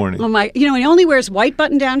 in the morning. Oh my! He only wears white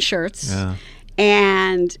button-down shirts. Yeah.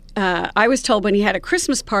 And I was told when he had a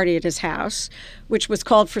Christmas party at his house, which was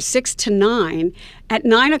called for 6 to 9, at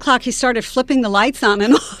 9 o'clock he started flipping the lights on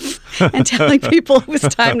and off and telling people it was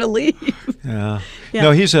time to leave. Yeah. Yeah.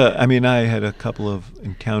 No, I had a couple of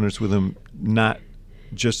encounters with him, not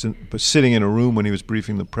just but sitting in a room when he was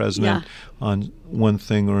briefing the president on one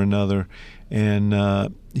thing or another.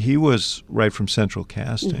 And he was right from central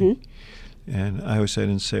casting. Mm-hmm. And I always say I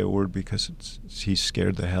didn't say a word because he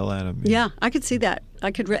scared the hell out of me. Yeah, I could see that.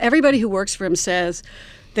 Everybody who works for him says,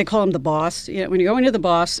 they call him the boss. When you go into the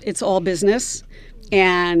boss, it's all business.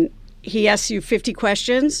 And he asks you 50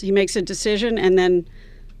 questions, he makes a decision, and then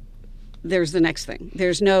there's the next thing.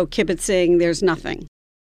 There's no kibitzing, there's nothing.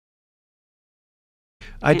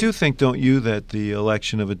 I do think, don't you, that the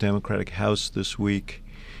election of a Democratic House this week,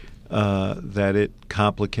 that it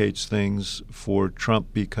complicates things for Trump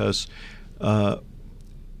because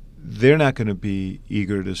they're not going to be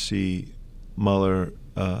eager to see Mueller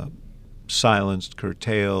silenced,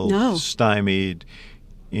 curtailed, stymied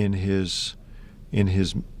in his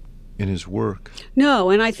work. No,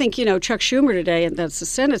 and I think Chuck Schumer today, and that's the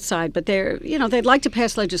Senate side, but they'd like to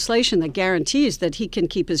pass legislation that guarantees that he can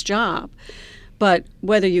keep his job. But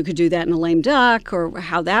whether you could do that in a lame duck or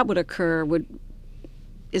how that would occur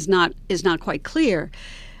is not quite clear.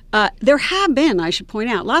 There have been, I should point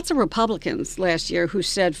out, lots of Republicans last year who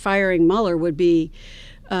said firing Mueller would be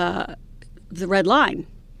the red line.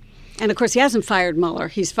 And, of course, he hasn't fired Mueller.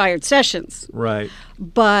 He's fired Sessions. Right.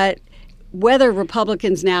 But whether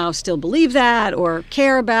Republicans now still believe that or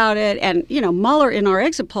care about it, and, Mueller, in our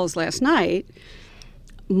exit polls last night,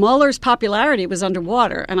 Mueller's popularity was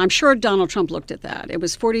underwater. And I'm sure Donald Trump looked at that. It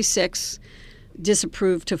was 46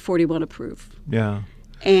 disapprove to 41 approve. Yeah.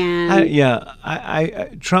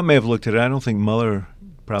 And Trump may have looked at it. I don't think Mueller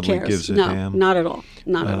probably cares. gives a No, damn. not at all.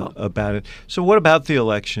 Not at all. About it. So what about the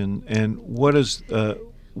election, and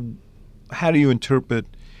how do you interpret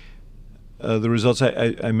the results?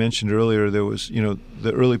 I mentioned earlier there was,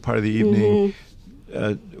 the early part of the evening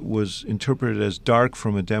was interpreted as dark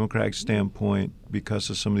from a Democratic standpoint because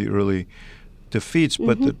of some of the early defeats,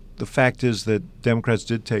 but the fact is that Democrats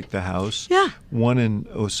did take the House. Yeah. Won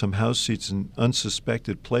in some House seats in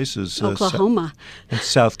unsuspected places. Oklahoma. And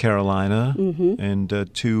South Carolina, and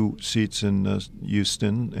 2 seats in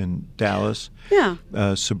Houston and Dallas. Yeah.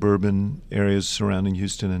 Suburban areas surrounding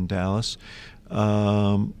Houston and Dallas.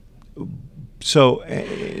 So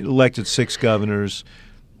elected 6 governors,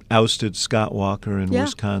 ousted Scott Walker in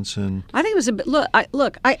Wisconsin. I think it was a bit.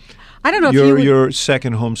 Look, I don't know if you would, your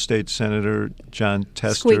second home state senator, John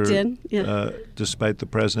Tester, squeaked in. Despite the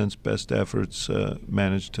president's best efforts,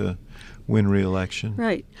 managed to win re-election.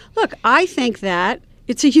 Right. Look, I think that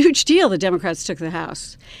it's a huge deal the Democrats took the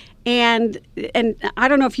House. And I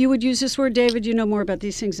don't know if you would use this word, David. You know more about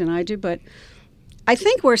these things than I do, but I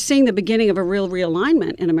think we're seeing the beginning of a real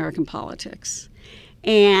realignment in American politics.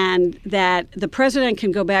 And that the president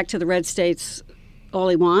can go back to the red states all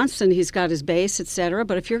he wants, and he's got his base, et cetera.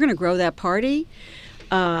 But if you're going to grow that party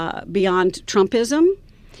beyond Trumpism,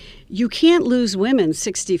 you can't lose women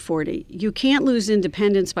 60-40. You can't lose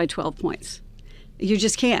independents by 12 points. You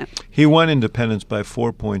just can't. He won independents by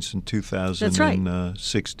 4 points in 2016. That's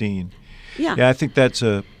right. Yeah, I think that's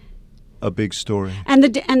a big story. And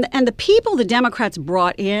the people the Democrats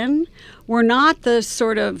brought in were not the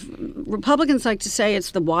sort of, Republicans like to say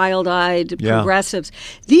it's the wild-eyed progressives.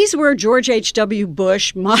 These were George H.W.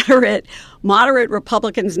 Bush, moderate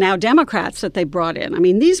Republicans, now Democrats that they brought in. I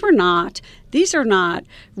mean, these are not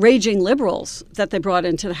raging liberals that they brought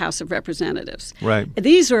into the House of Representatives. Right.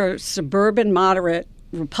 These are suburban, moderate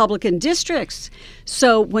Republican districts.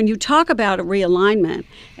 So when you talk about a realignment,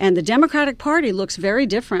 and the Democratic Party looks very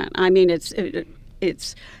different. I mean,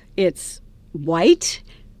 it's white,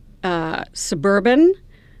 suburban,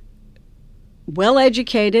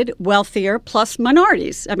 well-educated, wealthier, plus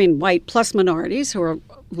minorities. I mean, white plus minorities who are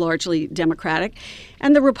largely Democratic.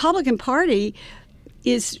 And the Republican Party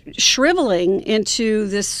is shriveling into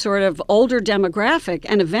this sort of older demographic.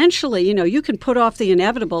 And eventually, you can put off the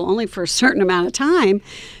inevitable only for a certain amount of time,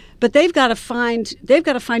 but they've got to find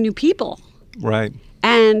new people. Right.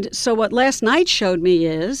 And so what last night showed me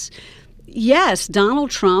is, yes, Donald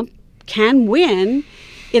Trump can win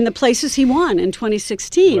in the places he won in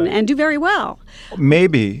 2016 and do very well.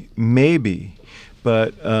 Maybe.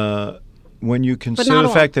 But when you consider the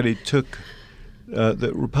fact that he took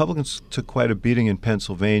the Republicans took quite a beating in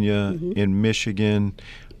Pennsylvania, in Michigan,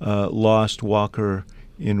 lost Walker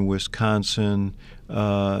in Wisconsin,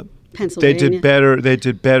 Pennsylvania. They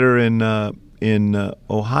did better in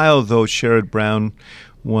Ohio, though Sherrod Brown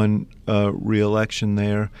won re-election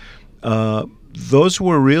there. Those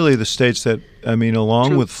were really the states that, along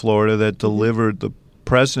Trump. with Florida, that delivered the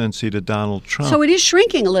presidency to Donald Trump. So it is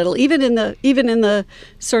shrinking a little, even in the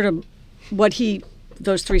sort of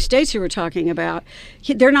those three states you were talking about.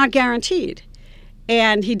 They're not guaranteed,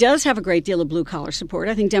 and he does have a great deal of blue collar support.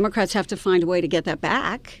 I think Democrats have to find a way to get that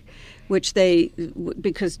back,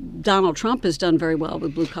 because Donald Trump has done very well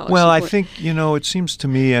with blue collar support. Well, I think it seems to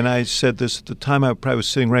me, and I said this at the time. I probably was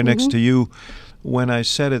sitting right next to you when I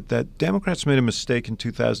said it, that Democrats made a mistake in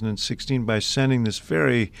 2016 by sending this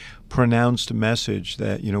very pronounced message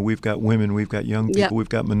that, we've got women, we've got young people, we've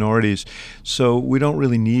got minorities, so we don't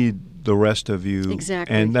really need the rest of you.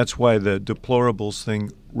 Exactly. And that's why the deplorables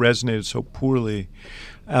thing resonated so poorly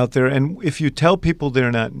out there. And if you tell people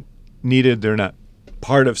they're not needed, they're not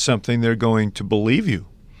part of something, they're going to believe you.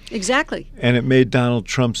 Exactly. And it made Donald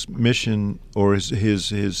Trump's mission or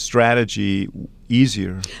his strategy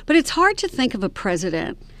easier. But it's hard to think of a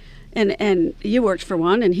president, and you worked for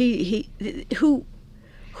one, and who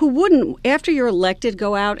wouldn't, after you're elected,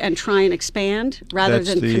 go out and try and expand rather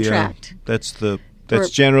than contract. That's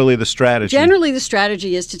generally the strategy. Generally, the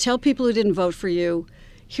strategy is to tell people who didn't vote for you,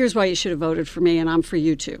 here's why you should have voted for me, and I'm for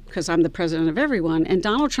you too, because I'm the president of everyone. And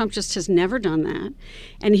Donald Trump just has never done that.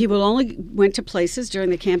 And he went to places during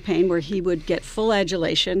the campaign where he would get full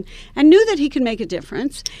adulation and knew that he could make a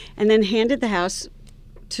difference, and then handed the House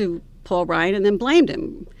to Paul Ryan and then blamed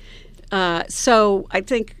him. So I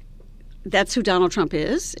think that's who Donald Trump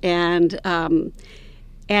is. And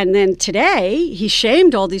then today, he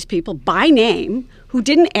shamed all these people by name who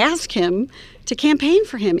didn't ask him to campaign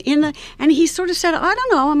for him. And he sort of said, I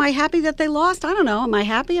don't know, am I happy that they lost? I don't know, am I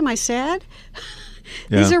happy? Am I sad?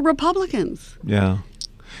 These are Republicans. Yeah.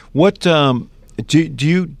 What do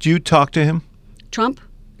you talk to him? Trump?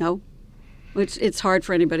 No. It's hard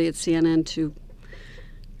for anybody at CNN to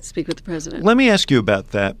speak with the president. Let me ask you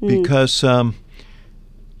about that because,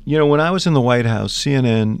 when I was in the White House,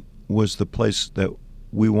 CNN was the place that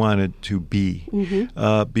we wanted to be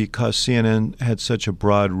because CNN had such a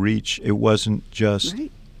broad reach. It wasn't just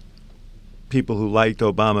people who liked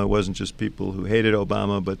Obama. It wasn't just people who hated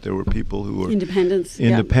Obama, but there were people who were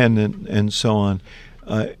independent and so on.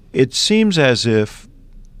 It seems as if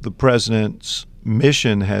the president's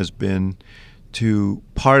mission has been to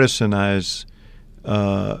partisanize,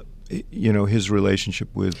 his relationship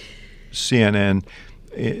with CNN,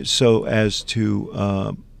 so as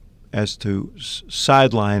to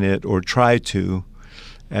sideline it or try to,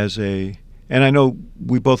 and I know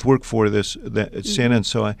we both work for this at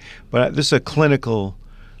CNN. But this is a clinical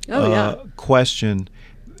question.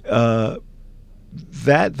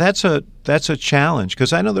 That's a challenge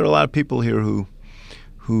because I know there are a lot of people here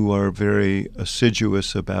who are very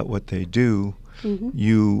assiduous about what they do.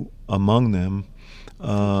 You among them,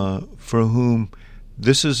 for whom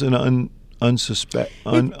this is an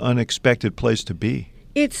unexpected place to be.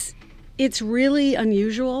 It's really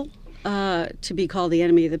unusual to be called the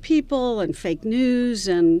enemy of the people and fake news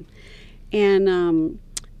and when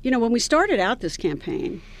we started out this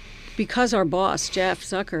campaign, because our boss Jeff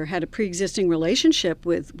Zucker had a pre-existing relationship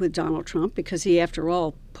with Donald Trump because he, after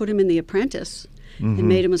all, put him in The Apprentice and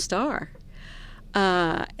made him a star.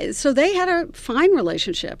 So they had a fine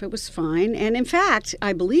relationship. It was fine. And in fact,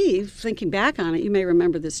 I believe, thinking back on it, you may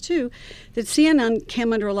remember this too, that CNN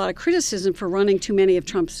came under a lot of criticism for running too many of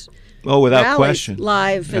Trump's without question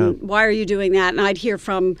live. And why are you doing that? And I'd hear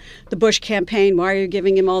from the Bush campaign, why are you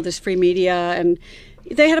giving him all this free media? And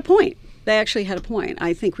they had a point. They actually had a point.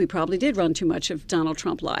 I think we probably did run too much of Donald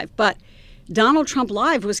Trump live. But Donald Trump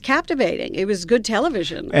live was captivating. It was good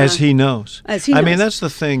television. As he knows. As he knows. I mean, that's the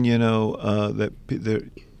thing, that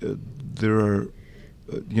there are,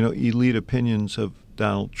 elite opinions of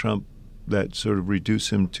Donald Trump that sort of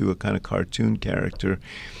reduce him to a kind of cartoon character.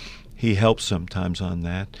 He helps sometimes on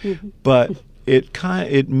that. But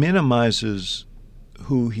it minimizes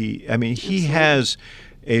who he has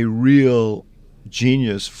a real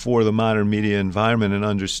genius for the modern media environment and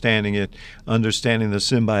understanding the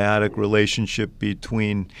symbiotic relationship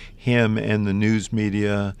between him and the news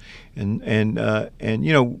media, and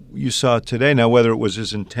you saw today. Now, whether it was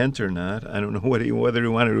his intent or not, I don't know whether he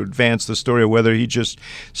wanted to advance the story or whether he just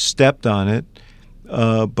stepped on it.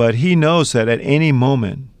 But he knows that at any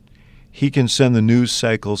moment he can send the news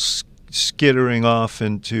cycle skittering off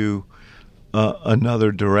into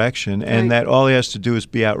another direction, and that all he has to do is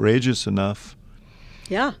be outrageous enough.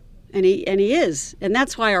 Yeah, and he is, and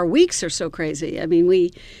that's why our weeks are so crazy. I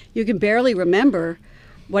mean, you can barely remember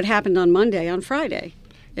what happened on Monday, on Friday.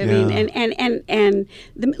 I mean,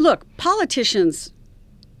 look, politicians,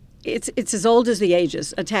 it's as old as the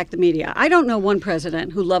ages, attack the media. I don't know one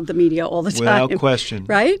president who loved the media all the time. Without question.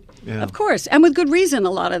 Right? Yeah. Of course. And with good reason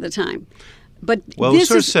a lot of the time. But well, it was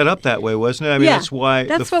sort of set up that way, wasn't it? I mean, yeah, that's why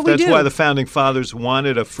why the founding fathers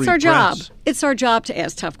wanted a free press. It's our job. It's our job to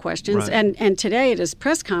ask tough questions. Right. And today at his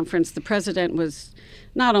press conference, the president was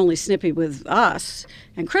not only snippy with us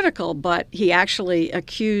and critical, but he actually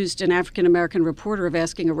accused an African-American reporter of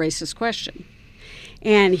asking a racist question.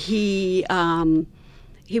 And he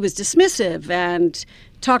was dismissive and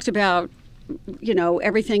talked about,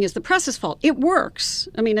 everything is the press's fault. It works.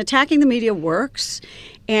 I mean, attacking the media works,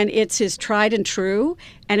 and it's his tried and true.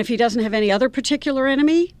 And if he doesn't have any other particular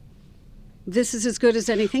enemy, this is as good as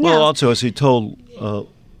anything else. Well, also, as he told,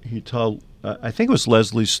 I think it was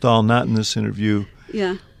Leslie Stahl, not in this interview.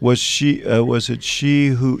 Yeah. Was it she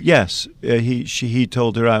who? Yes, he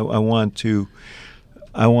told her, I want to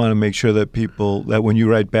make sure that when you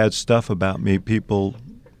write bad stuff about me, people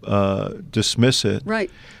dismiss it.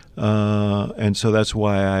 Right. And so that's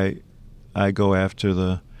why I go after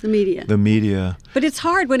the media. The media. But it's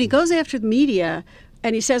hard when he goes after the media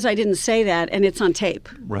and he says, I didn't say that, and it's on tape.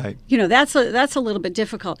 Right. That's a little bit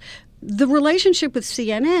difficult. The relationship with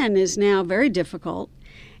CNN is now very difficult.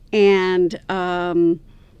 And,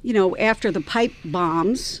 after the pipe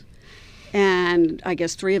bombs, and I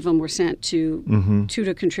guess 3 of them were sent to 2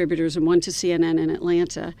 to contributors and 1 to CNN in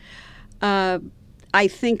Atlanta, I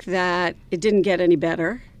think that it didn't get any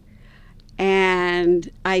better. And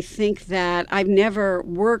I think that I've never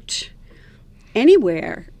worked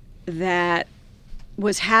anywhere that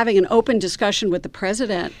was having an open discussion with the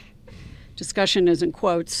president, discussion is in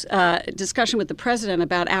quotes, discussion with the president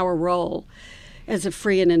about our role as a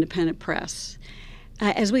free and independent press,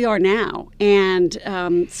 as we are now. And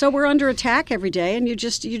so we're under attack every day, and you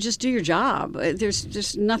just do your job.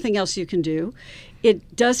 There's nothing else you can do.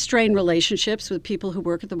 It does strain relationships with people who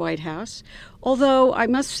work at the White House. Although I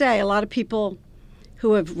must say, a lot of people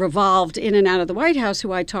who have revolved in and out of the White House,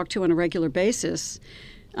 who I talk to on a regular basis,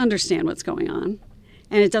 understand what's going on.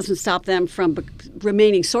 And it doesn't stop them from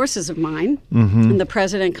remaining sources of mine. Mm-hmm. And the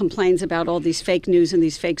president complains about all these fake news and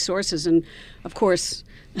these fake sources. And, of course,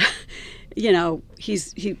 there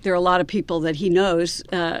are a lot of people that he knows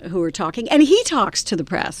who are talking. And he talks to the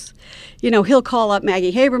press. He'll call up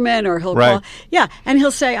Maggie Haberman, or he'll call. Yeah, and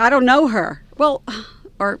he'll say, I don't know her. Well,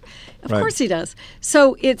 of course he does.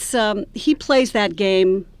 So it's he plays that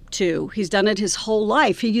game too. He's done it his whole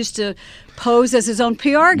life. He used to pose as his own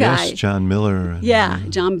PR guy. Yes, John Miller.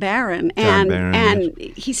 John Barron. And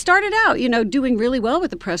he started out, doing really well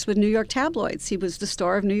with the press with New York tabloids. He was the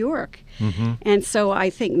star of New York. Mm-hmm. And so I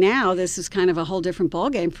think now this is kind of a whole different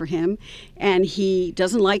ballgame for him. And he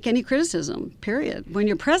doesn't like any criticism, period. When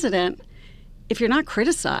you're president, if you're not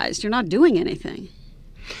criticized, you're not doing anything.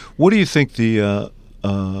 What do you think this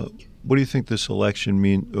election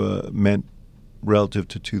meant relative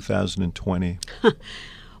to 2020?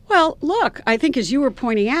 Well, look, I think as you were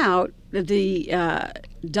pointing out, the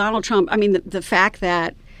Donald Trump, the fact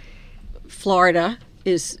that Florida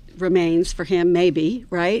remains for him, maybe,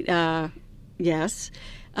 right? Yes,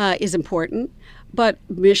 is important. But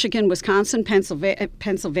Michigan, Wisconsin,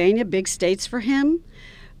 Pennsylvania, big states for him,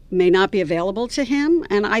 may not be available to him.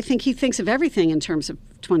 And I think he thinks of everything in terms of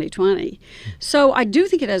 2020. So I do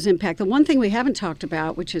think it has impact. The one thing we haven't talked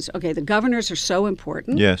about, which is, the governors are so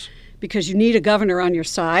important. Yes. Because you need a governor on your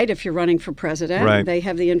side if you're running for president. Right. They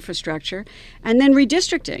have the infrastructure. And then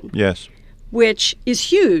redistricting. Yes. Which is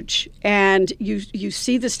huge. And you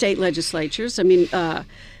see the state legislatures. In the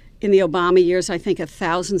Obama years, I think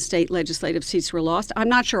 1,000 state legislative seats were lost. I'm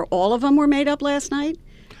not sure all of them were made up last night,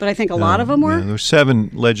 but I think a lot of them were. Yeah, there were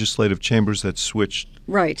 7 legislative chambers that switched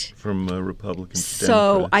right from Republicans to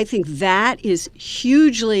So Democrats. I think that is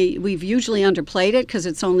we've usually underplayed it because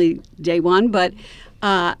it's only day one, but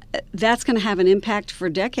that's going to have an impact for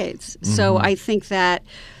decades. Mm-hmm. So I think that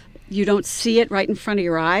you don't see it right in front of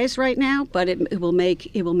your eyes right now, but it will make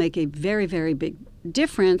a very, very big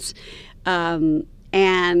difference,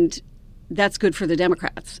 and that's good for the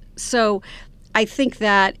Democrats. So I think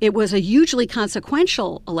that it was a hugely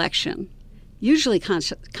consequential election.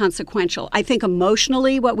 Consequential. I think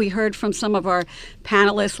emotionally, what we heard from some of our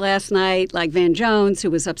panelists last night, like Van Jones,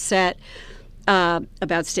 who was upset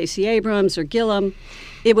about Stacey Abrams or Gillum,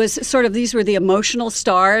 it was sort of, these were the emotional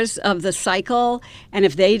stars of the cycle, and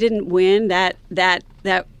if they didn't win, that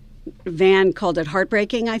Van called it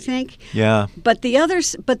heartbreaking, I think. Yeah. But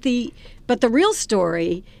the real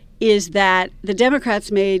story is that the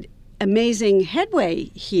Democrats made amazing headway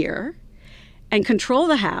here and control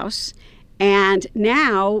the House. And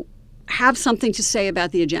now have something to say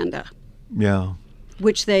about the agenda. Yeah.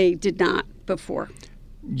 Which they did not before.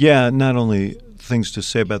 Yeah, not only things to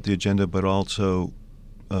say about the agenda, but also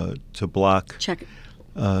to block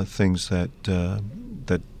things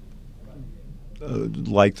that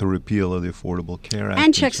like the repeal of the Affordable Care Act.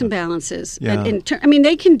 And checks and balances. Yeah.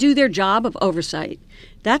 They can do their job of oversight.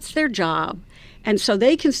 That's their job. And so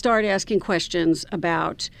they can start asking questions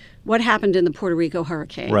about what happened in the Puerto Rico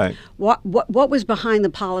hurricane. Right. What was behind the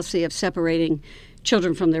policy of separating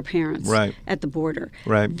children from their parents at the border.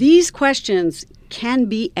 Right. These questions can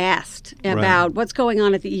be asked about what's going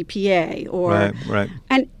on at the EPA or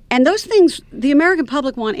and those things, the American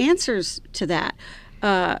public want answers to that.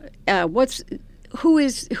 Who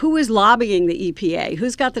is lobbying the EPA?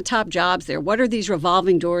 Who's got the top jobs there? What are these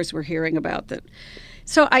revolving doors we're hearing about that?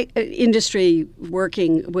 So industry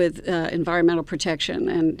working with environmental protection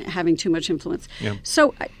and having too much influence. Yeah.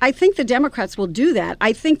 So I think the Democrats will do that.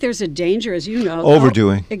 I think there's a danger, as you know.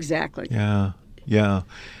 Overdoing. Exactly. Yeah.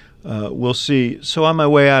 We'll see. So on my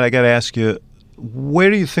way out, I got to ask you, where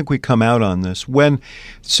do you think we come out on this? When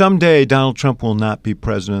someday Donald Trump will not be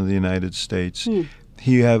president of the United States,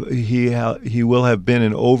 he will have been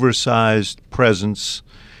an oversized presence,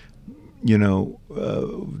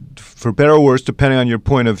 for better or worse, depending on your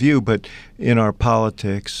point of view, but in our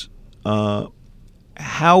politics.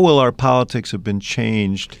 How will our politics have been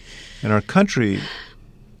changed in our country?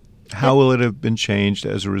 How will it have been changed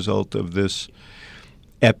as a result of this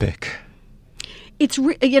epic?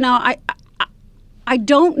 I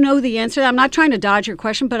don't know the answer to that. I'm not trying to dodge your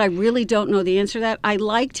question, but I really don't know the answer to that. I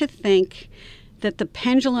like to think that the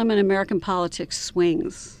pendulum in American politics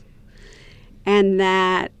swings. And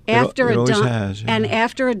that after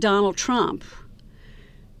after a Donald Trump,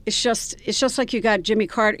 it's just like you got Jimmy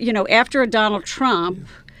Carter. After a Donald Trump,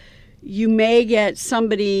 you may get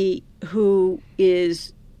somebody who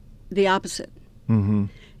is the opposite. Mm-hmm.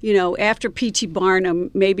 After P.T.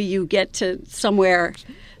 Barnum, maybe you get to somewhere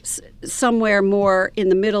more in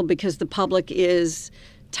the middle because the public is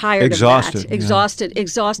tired of that,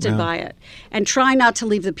 exhausted by it, and try not to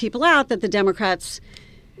leave the people out that the Democrats.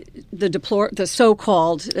 The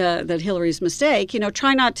so-called that Hillary's mistake,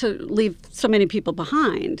 try not to leave so many people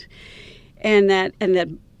behind, and that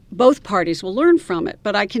both parties will learn from it.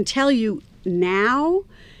 But I can tell you now,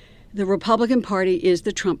 the Republican Party is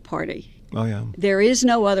the Trump Party. Oh yeah. There is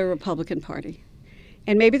no other Republican Party,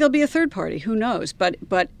 and maybe there'll be a third party. Who knows? But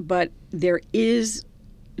there is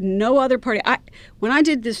no other party. When I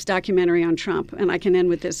did this documentary on Trump, and I can end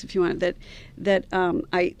with this if you want,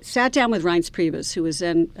 I sat down with Reince Priebus, who was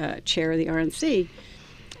then chair of the RNC,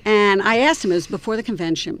 and I asked him, it was before the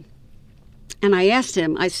convention, and I asked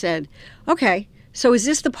him, I said, okay, so is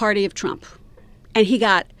this the party of Trump? And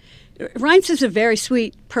Reince is a very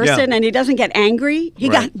sweet person, and he doesn't get angry. He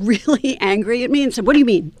got really angry at me and said, what do you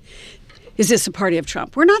mean? Is this a party of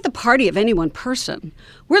Trump? We're not the party of any one person.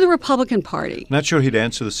 We're the Republican Party. Not sure he'd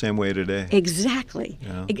answer the same way today. Exactly.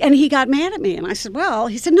 Yeah. And he got mad at me. And I said,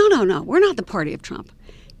 he said, no, we're not the party of Trump.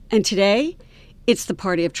 And today, it's the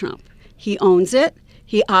party of Trump. He owns it.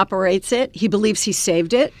 He operates it. He believes he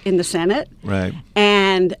saved it in the Senate. Right.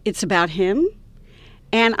 And it's about him.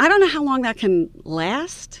 And I don't know how long that can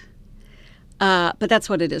last, but that's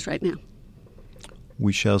what it is right now.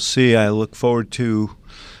 We shall see. I look forward to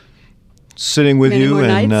sitting with you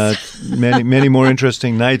and many more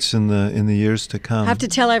interesting nights in the years to come. I have to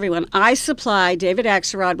tell everyone, I supply David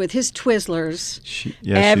Axelrod with his Twizzlers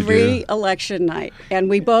every election night. And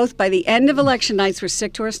we both, by the end of election nights, we're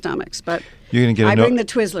sick to our stomachs. But bring the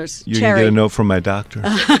Twizzlers. You're going to get a note from my doctor.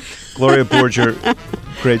 Gloria Borger,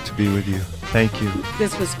 great to be with you. Thank you.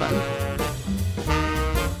 This was fun.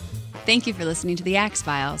 Thank you for listening to The Axe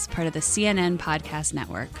Files, part of the CNN Podcast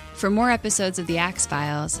Network. For more episodes of The Axe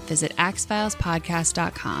Files, visit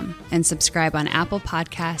axefilespodcast.com and subscribe on Apple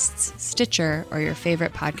Podcasts, Stitcher, or your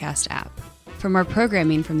favorite podcast app. For more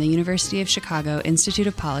programming from the University of Chicago Institute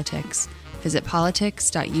of Politics, visit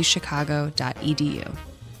politics.uchicago.edu.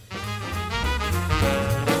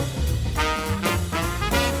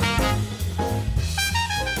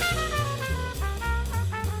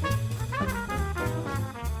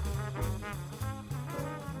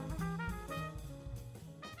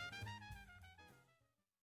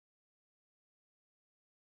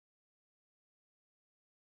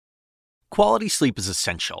 Quality sleep is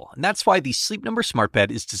essential, and that's why the Sleep Number Smart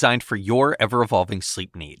Bed is designed for your ever-evolving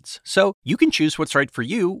sleep needs. So you can choose what's right for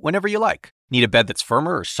you whenever you like. Need a bed that's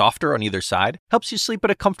firmer or softer on either side? Helps you sleep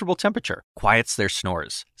at a comfortable temperature. Quiets their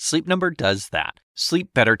snores. Sleep Number does that.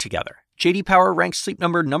 Sleep better together. JD Power ranks Sleep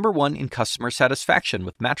Number number 1 in customer satisfaction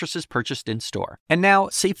with mattresses purchased in-store. And now,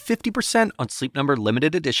 save 50% on Sleep Number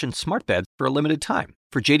limited edition smart beds for a limited time.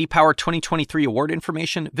 For JD Power 2023 award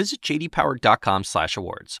information, visit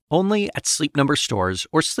jdpower.com/awards. Only at Sleep Number stores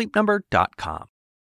or sleepnumber.com.